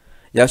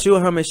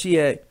 Yahshua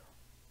HaMashiach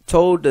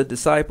told the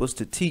disciples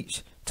to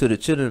teach to the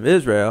children of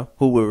Israel,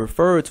 who were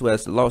referred to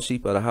as the lost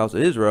sheep of the house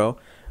of Israel,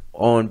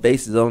 on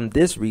basis on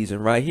this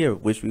reason right here,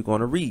 which we're going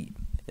to read.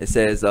 It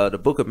says, the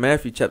book of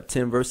Matthew chapter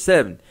 10 verse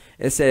 7.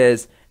 It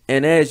says,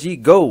 and as ye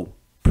go,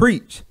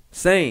 preach,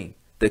 saying,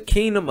 the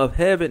kingdom of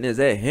heaven is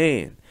at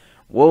hand.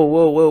 Whoa,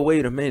 whoa, whoa,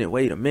 wait a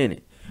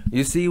minute.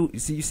 You see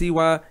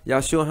why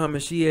Yahshua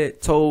HaMashiach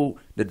told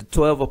the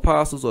 12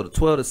 apostles or the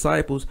 12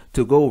 disciples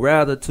to go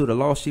rather to the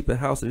lost sheep of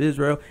the house of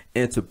Israel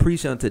and to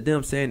preach unto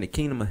them, saying the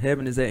kingdom of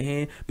heaven is at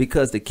hand?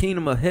 Because the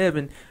kingdom of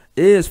heaven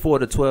is for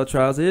the 12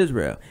 tribes of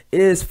Israel,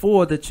 is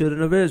for the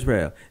children of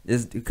Israel.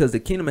 It's because the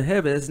kingdom of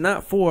heaven is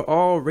not for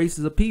all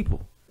races of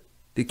people.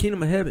 The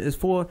kingdom of heaven is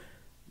for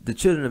the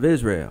children of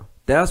Israel.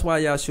 That's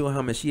why Yahshua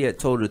HaMashiach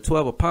told the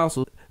 12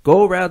 apostles,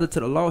 go rather to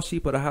the lost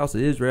sheep of the house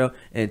of Israel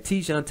and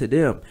teach unto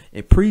them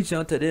and preach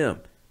unto them,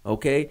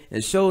 okay,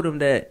 and show them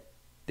that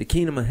the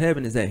kingdom of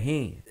heaven is at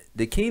hand.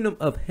 The kingdom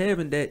of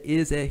heaven that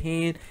is at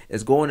hand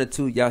is going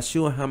into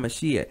Yahshua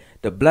HaMashiach,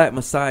 the black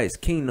Messiah's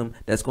kingdom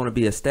that's going to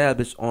be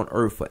established on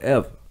earth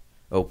forever.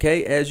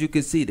 Okay, as you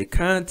can see, the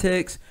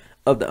context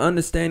of the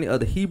understanding of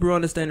the Hebrew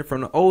understanding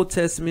from the Old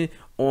Testament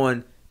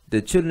on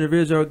the children of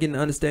Israel getting the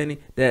understanding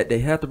that they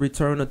have to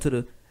return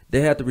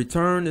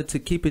to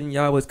keeping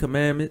Yahweh's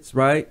commandments,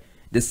 right?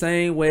 The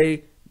same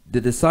way the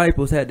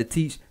disciples had to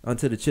teach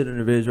unto the children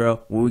of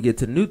Israel, when we get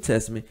to the New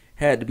Testament,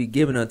 had to be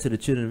given unto the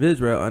children of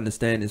Israel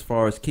understanding as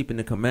far as keeping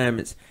the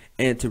commandments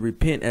and to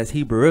repent as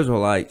Hebrew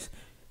Israelites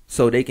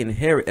so they can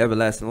inherit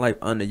everlasting life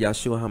under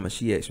Yahshua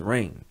HaMashiach's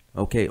reign,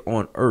 okay,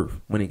 on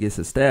earth when it gets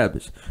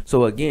established.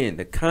 So again,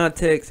 the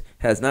context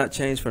has not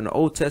changed from the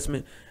Old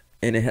Testament,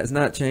 and it has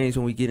not changed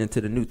when we get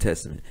into the New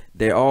Testament.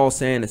 They're all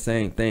saying the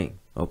same thing,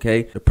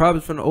 okay? The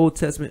prophets from the Old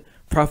Testament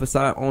prophesy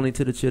only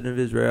to the children of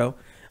Israel,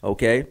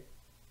 okay?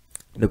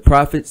 The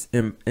prophets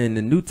in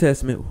the New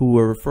Testament, who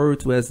were referred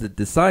to as the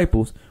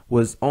disciples,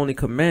 was only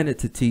commanded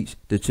to teach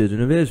the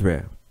children of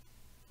Israel.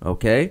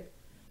 Okay?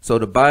 So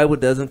the Bible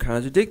doesn't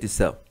contradict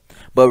itself.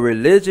 But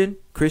religion,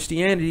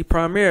 Christianity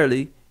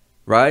primarily,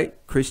 right?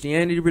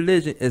 Christianity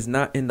religion is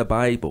not in the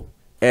Bible,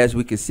 as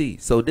we can see.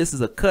 So this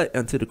is a cut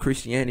unto the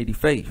Christianity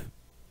faith.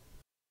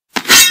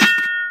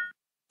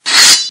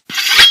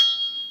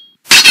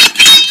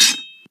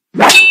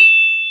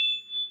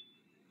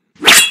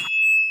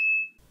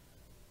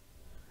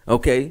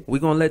 Okay, we're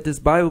going to let this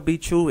Bible be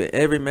true and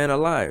every man a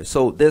liar.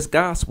 So this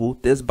gospel,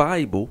 this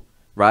Bible,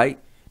 right?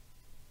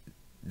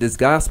 This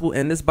gospel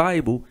and this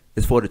Bible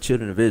is for the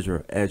children of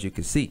Israel, as you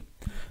can see.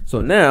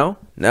 So now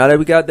that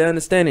we got the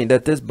understanding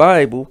that this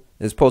Bible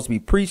is supposed to be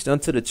preached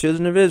unto the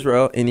children of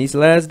Israel in these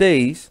last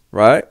days,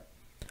 right?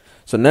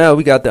 So now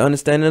we got the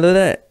understanding of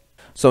that.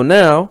 So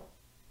now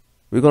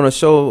we're going to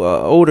show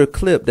an older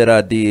clip that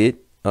I did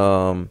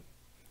a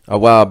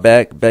while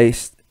back.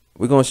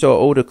 We're going to show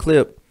an older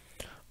clip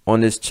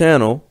on this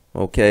channel,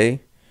 okay?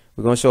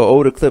 We're going to show an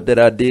older clip that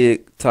I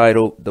did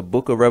titled The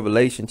Book of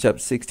Revelation, Chapter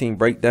 16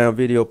 Breakdown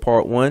Video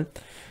Part 1.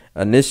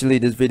 Initially,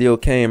 this video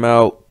came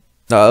out,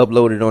 I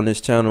uploaded on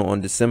this channel on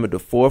December the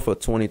 4th of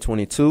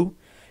 2022.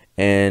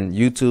 And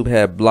YouTube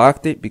had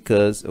blocked it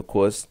because, of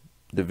course,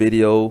 the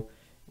video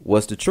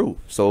was the truth.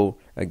 So,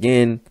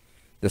 again,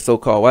 the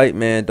so-called white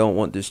man don't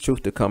want this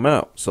truth to come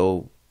out.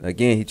 So,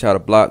 again, he tried to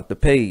block the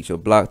page or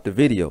block the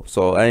video.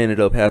 So, I ended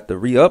up having to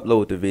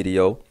re-upload the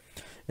video.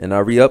 And I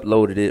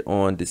re-uploaded it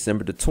on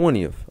December the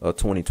 20th of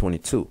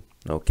 2022,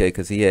 okay,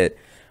 because he had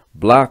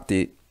blocked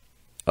it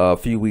a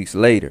few weeks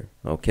later,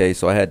 okay,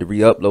 so I had to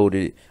re-upload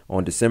it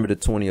on December the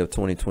 20th of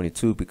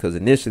 2022 because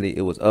initially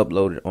it was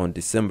uploaded on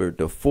December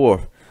the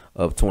 4th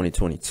of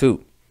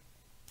 2022,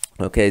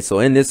 Okay, so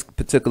in this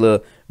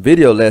particular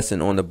video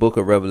lesson on the book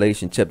of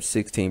Revelation, chapter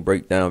 16,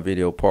 breakdown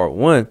video part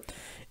 1,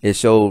 it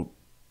showed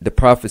the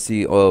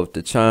prophecy of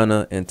the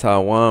China and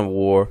Taiwan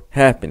war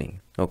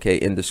happening, okay,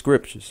 in the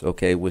scriptures,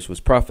 okay, which was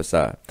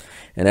prophesied.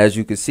 And as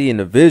you can see in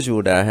the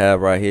visual that I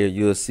have right here,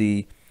 you'll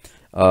see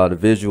the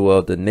visual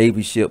of the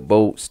Navy ship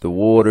boats, the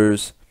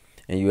waters,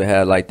 and you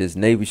have like this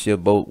Navy ship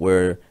boat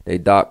where they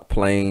dock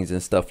planes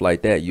and stuff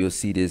like that. You'll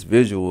see this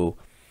visual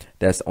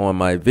that's on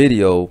my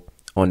video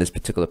on this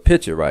particular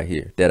picture right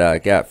here that I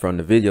got from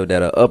the video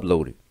that I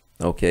uploaded,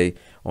 okay,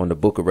 on the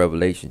book of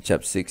Revelation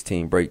chapter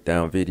 16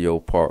 breakdown video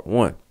part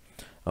 1.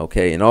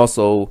 Okay, and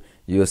also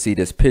you'll see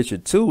this picture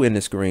too in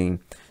the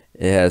screen.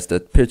 It has the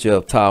picture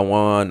of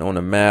Taiwan on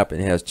the map,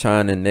 and it has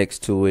China next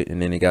to it,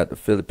 and then it got the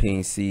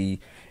Philippine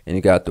Sea, and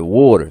you got the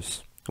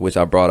waters, which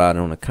I brought out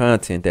on the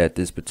content that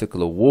this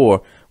particular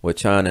war with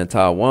China and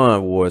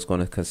Taiwan war is going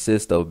to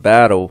consist of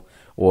battle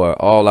or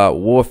all-out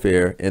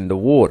warfare in the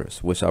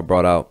waters, which I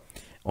brought out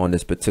on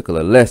this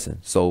particular lesson.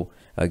 So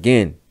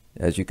again,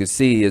 as you can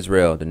see,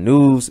 Israel, the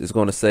news is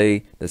going to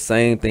say the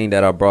same thing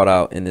that I brought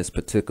out in this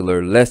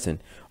particular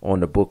lesson on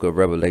the book of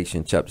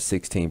Revelation chapter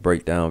 16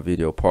 breakdown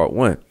video part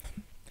 1.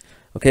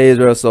 Okay,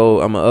 Israel, so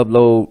I'm gonna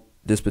upload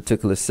this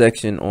particular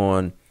section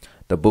on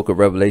the book of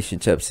Revelation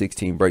chapter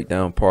 16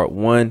 breakdown part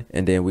 1,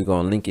 and then we're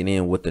gonna link it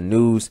in with the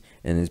news,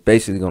 and it's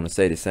basically gonna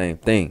say the same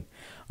thing.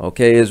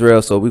 Okay,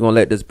 Israel, so we're going to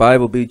let this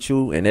Bible be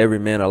true and every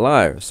man a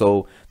liar.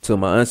 So to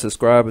my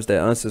unsubscribers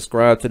that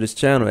unsubscribe to this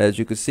channel, as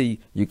you can see,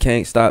 you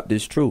can't stop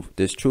this truth.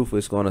 This truth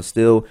is going to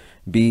still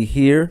be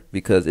here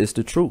because it's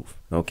the truth.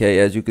 Okay,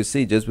 as you can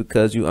see, just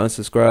because you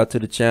unsubscribe to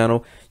the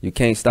channel, you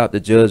can't stop the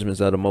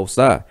judgments of the Most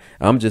High.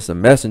 I'm just a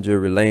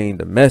messenger relaying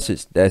the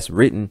message that's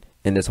written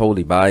in this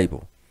Holy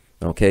Bible.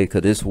 Okay,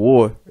 because this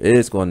war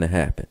is going to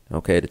happen.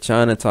 Okay, the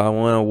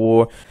China-Taiwan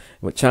war,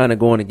 with China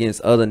going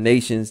against other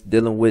nations,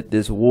 dealing with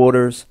this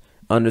waters,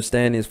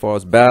 understanding as far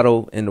as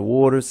battle in the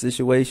water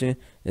situation,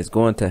 is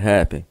going to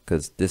happen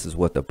because this is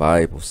what the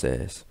Bible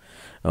says.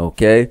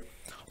 Okay,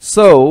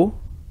 so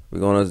we're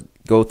going to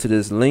go to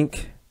this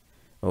link.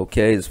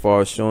 Okay, as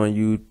far as showing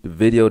you the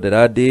video that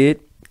I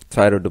did,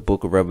 titled The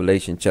Book of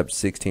Revelation, chapter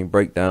 16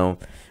 breakdown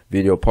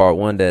video part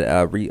 1, that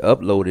I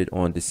re-uploaded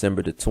on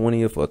December the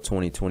 20th of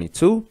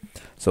 2022.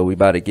 So we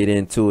about to get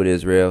into it,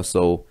 Israel.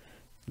 So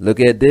look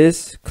at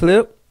this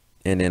clip,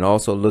 and then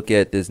also look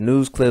at this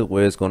news clip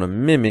where it's going to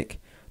mimic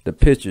the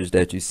pictures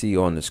that you see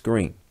on the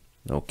screen.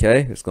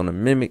 Okay, it's going to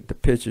mimic the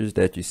pictures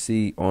that you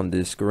see on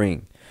this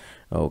screen.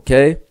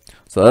 Okay,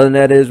 so other than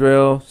that,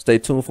 Israel, stay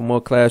tuned for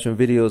more classroom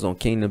videos on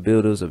Kingdom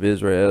Builders of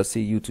Israel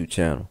LC YouTube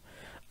channel.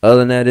 Other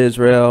than that,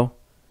 Israel,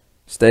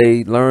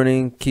 stay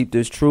learning, keep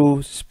this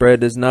truth, spread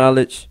this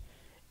knowledge,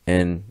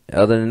 and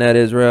other than that,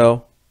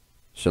 Israel,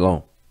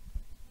 shalom.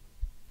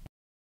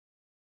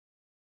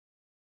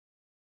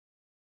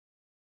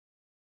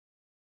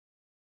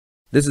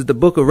 This is the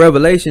book of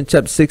Revelation,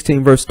 chapter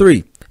 16, verse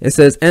 3. It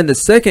says, "And the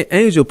second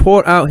angel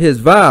poured out his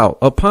vial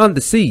upon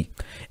the sea,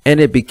 and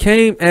it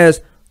became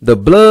as the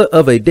blood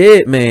of a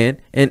dead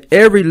man, and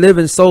every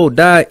living soul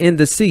died in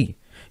the sea."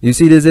 You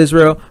see this,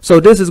 Israel?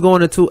 So this is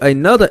going into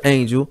another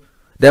angel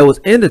that was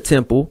in the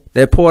temple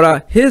that poured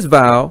out his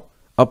vial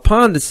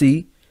upon the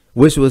sea,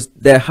 which was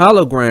that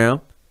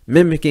hologram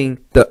mimicking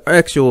the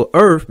actual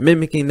earth,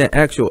 mimicking the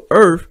actual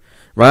earth,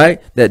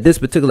 right? That this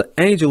particular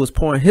angel was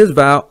pouring his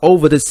vial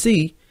over the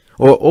sea,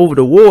 or over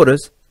the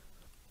waters,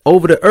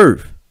 over the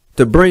earth,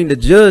 to bring the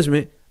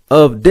judgment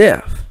of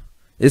death.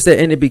 It said,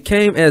 "And it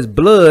became as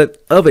blood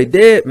of a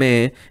dead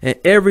man, and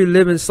every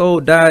living soul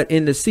died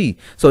in the sea."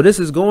 So this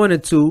is going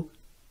into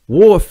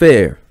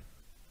warfare.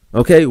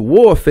 Okay,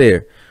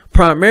 warfare.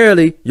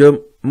 Primarily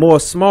your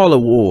more smaller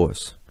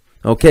wars.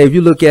 Okay, if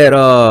you look at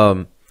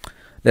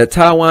that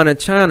Taiwan and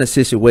China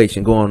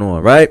situation going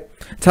on, right?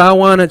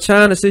 Taiwan and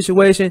China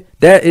situation,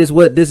 that is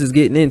what this is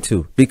getting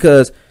into,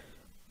 because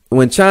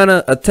when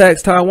China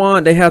attacks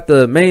Taiwan, they have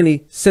to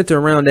mainly center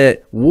around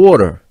that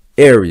water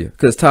area,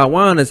 because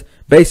Taiwan is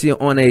basically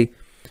on a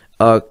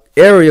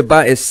area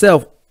by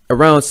itself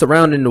around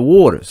surrounding the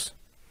waters.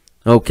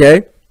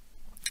 Okay,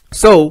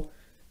 so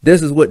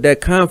this is what that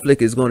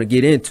conflict is going to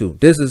get into.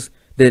 This is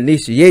the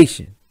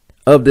initiation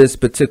of this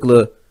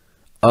particular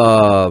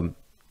vow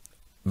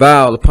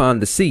upon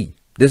the sea.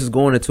 This is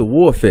going into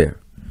warfare.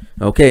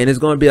 Okay, and there's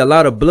going to be a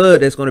lot of blood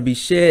that's going to be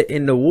shed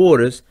in the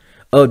waters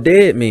of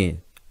dead men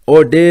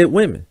or dead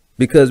women,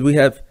 because we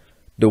have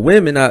the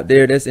women out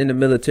there that's in the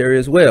military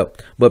as well.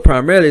 But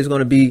primarily it's going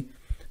to be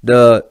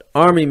the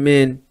army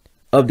men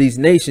of these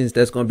nations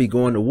that's going to be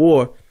going to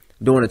war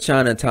during the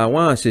China and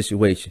Taiwan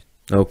situation.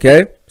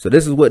 Okay, so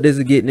this is what this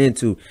is getting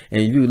into.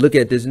 And you look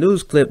at this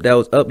news clip that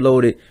was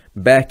uploaded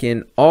back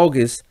in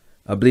August,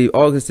 I believe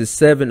August the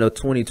 7th of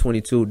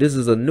 2022. This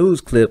is a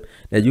news clip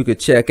that you could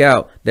check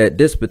out, that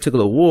this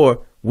particular war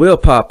will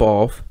pop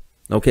off.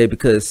 Okay,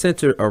 because it's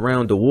centered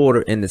around the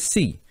water and the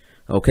sea.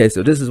 Okay,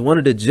 so this is one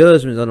of the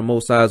judgments of the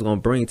Most High is going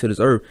to bring to this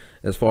earth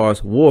as far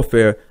as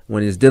warfare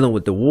when it's dealing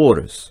with the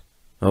waters.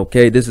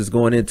 Okay, this is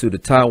going into the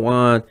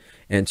Taiwan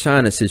and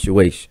China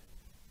situation.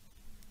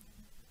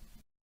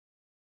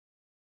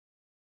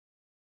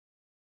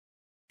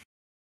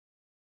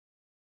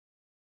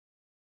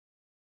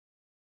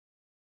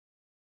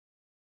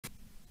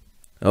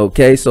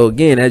 Okay, so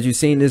again, as you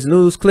seen this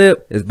news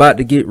clip, it's about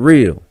to get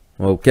real.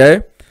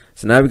 Okay,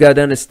 so now we got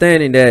the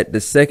understanding that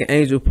the second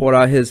angel poured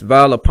out his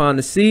vial upon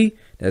the sea.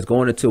 That's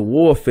going into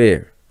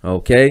warfare.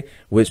 Okay,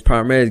 which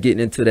primarily is getting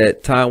into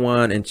that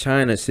Taiwan and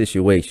China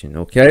situation.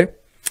 Okay.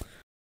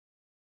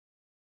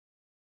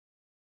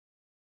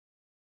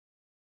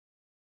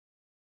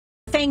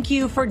 Thank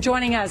you for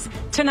joining us.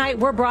 Tonight,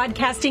 we're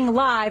broadcasting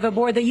live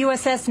aboard the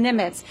USS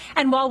Nimitz.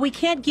 And while we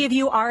can't give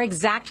you our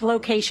exact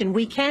location,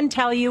 we can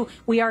tell you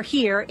we are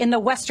here in the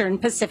Western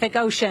Pacific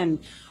Ocean.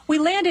 We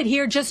landed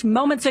here just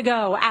moments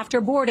ago after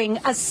boarding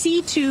a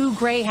C-2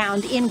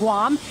 Greyhound in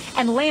Guam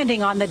and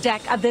landing on the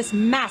deck of this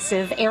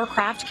massive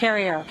aircraft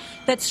carrier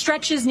that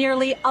stretches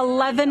nearly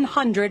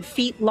 1,100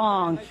 feet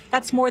long.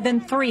 That's more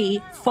than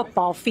 3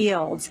 football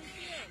fields.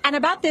 And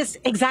about this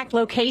exact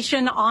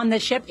location on the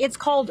ship, it's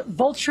called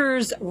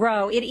Vulture's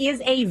Row. It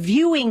is a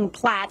viewing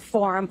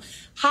platform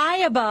high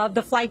above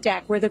the flight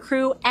deck where the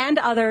crew and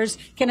others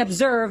can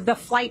observe the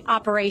flight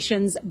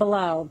operations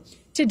below.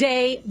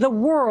 Today, the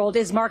world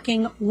is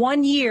marking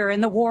 1 year in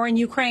the war in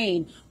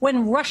Ukraine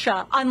when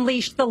Russia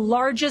unleashed the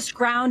largest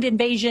ground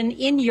invasion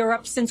in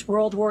Europe since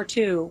World War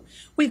II.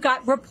 We've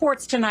got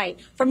reports tonight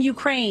from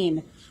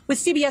Ukraine with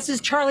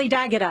CBS's Charlie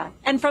D'Agata,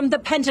 and from the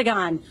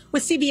Pentagon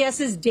with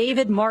CBS's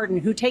David Martin,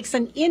 who takes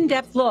an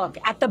in-depth look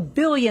at the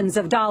billions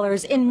of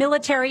dollars in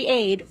military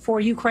aid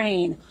for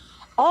Ukraine.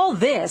 All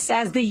this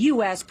as the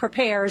U.S.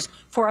 prepares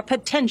for a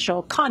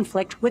potential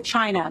conflict with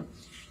China.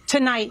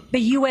 Tonight, the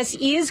U.S.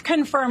 is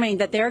confirming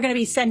that they're going to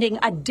be sending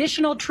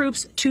additional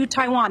troops to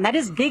Taiwan. That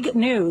is big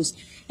news.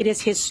 It is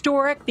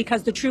historic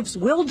because the troops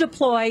will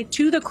deploy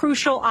to the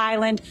crucial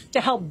island to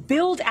help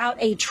build out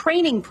a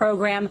training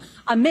program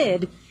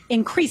amid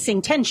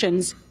increasing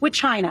tensions with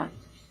China.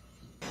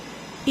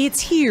 It's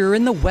here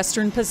in the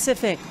Western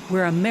Pacific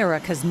where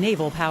America's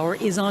naval power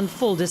is on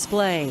full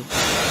display.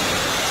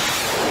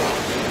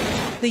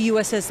 The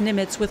USS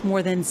Nimitz with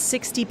more than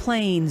 60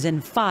 planes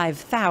and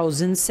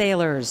 5,000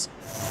 sailors.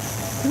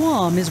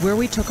 Guam is where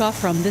we took off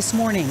from this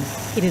morning.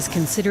 It is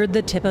considered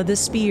the tip of the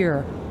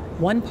spear,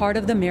 one part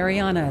of the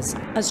Marianas,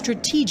 a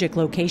strategic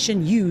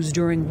location used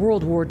during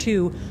World War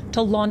II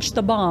to launch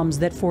the bombs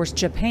that forced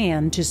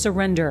Japan to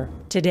surrender.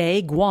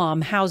 Today,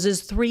 Guam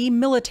houses 3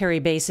 military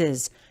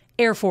bases,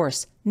 Air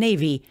Force,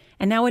 Navy,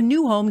 and now a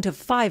new home to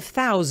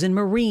 5,000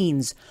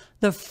 Marines,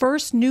 the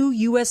first new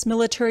U.S.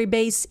 military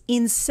base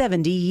in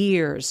 70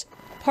 years.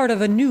 Part of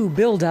a new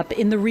buildup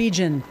in the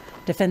region.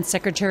 Defense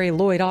Secretary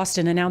Lloyd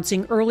Austin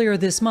announcing earlier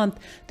this month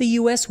the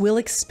U.S. will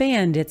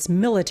expand its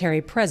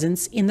military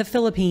presence in the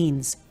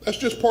Philippines. That's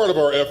just part of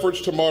our efforts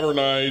to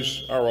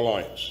modernize our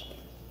alliance.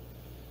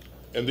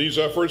 And these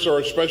efforts are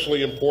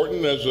especially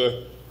important as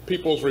the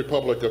People's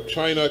Republic of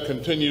China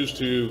continues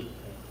to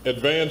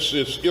advance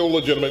its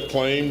illegitimate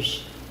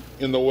claims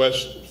in the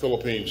West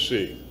Philippine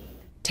Sea.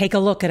 Take a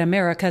look at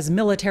America's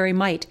military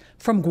might,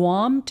 from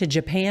Guam to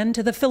Japan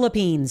to the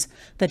Philippines.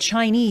 The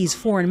Chinese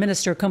foreign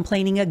minister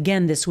complaining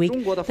again this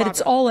week that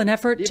it's all an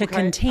effort to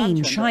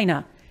contain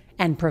China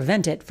and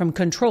prevent it from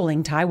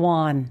controlling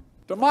Taiwan.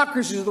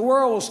 Democracies of the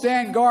world will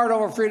stand guard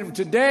over freedom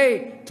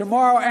today,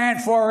 tomorrow,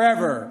 and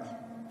forever.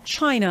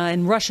 China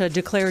and Russia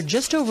declared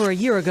just over a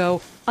year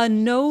ago a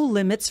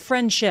no-limits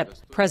friendship.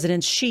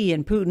 Presidents Xi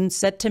and Putin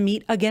set to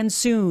meet again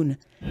soon.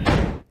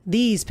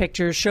 These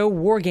pictures show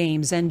war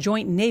games and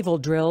joint naval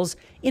drills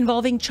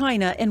involving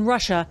China and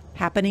Russia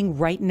happening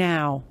right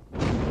now.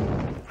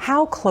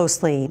 How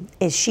closely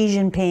is Xi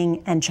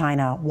Jinping and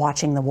China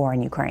watching the war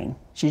in Ukraine?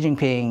 Xi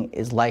Jinping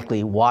is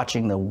likely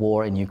watching the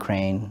war in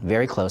Ukraine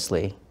very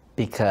closely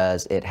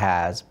because it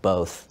has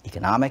both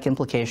economic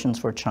implications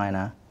for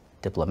China,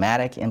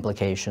 diplomatic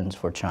implications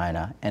for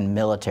China, and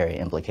military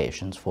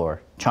implications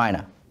for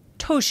China.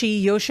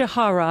 Toshi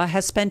Yoshihara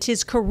has spent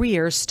his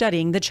career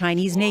studying the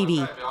Chinese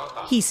Navy.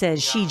 He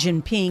says Xi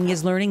Jinping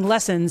is learning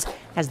lessons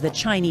as the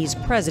Chinese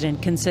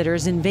president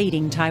considers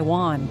invading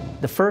Taiwan.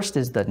 The first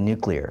is the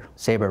nuclear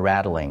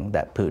saber-rattling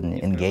that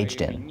Putin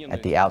engaged in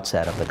at the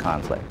outset of the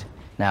conflict.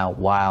 Now,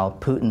 while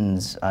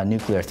Putin's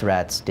nuclear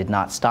threats did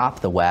not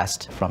stop the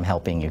West from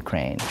helping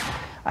Ukraine,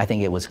 I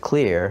think it was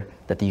clear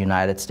that the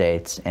United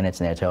States and its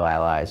NATO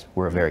allies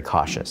were very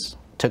cautious,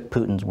 took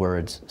Putin's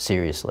words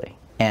seriously.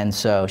 And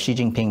so Xi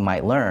Jinping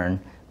might learn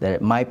that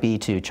it might be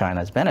to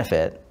China's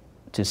benefit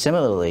to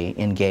similarly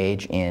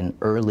engage in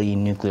early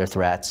nuclear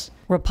threats.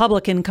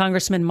 Republican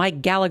Congressman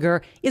Mike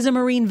Gallagher is a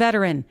Marine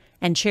veteran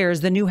and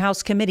chairs the new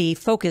House committee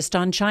focused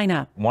on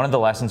China. One of the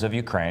lessons of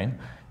Ukraine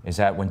is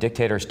that when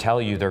dictators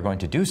tell you they're going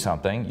to do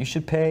something, you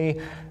should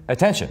pay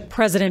attention.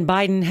 President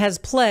Biden has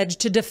pledged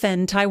to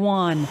defend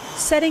Taiwan,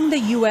 setting the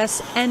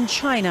U.S. and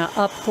China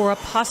up for a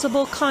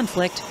possible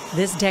conflict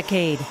this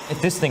decade. If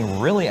this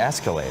thing really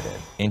escalated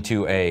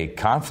into a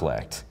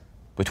conflict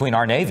between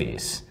our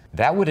navies,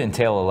 that would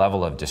entail a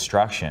level of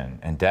destruction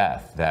and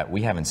death that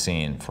we haven't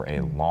seen for a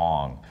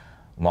long,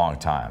 long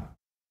time.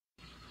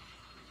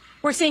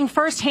 We're seeing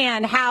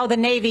firsthand how the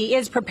Navy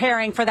is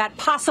preparing for that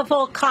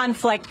possible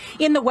conflict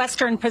in the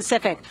Western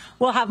Pacific.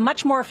 We'll have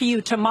much more for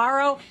you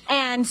tomorrow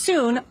and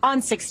soon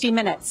on 60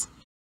 Minutes.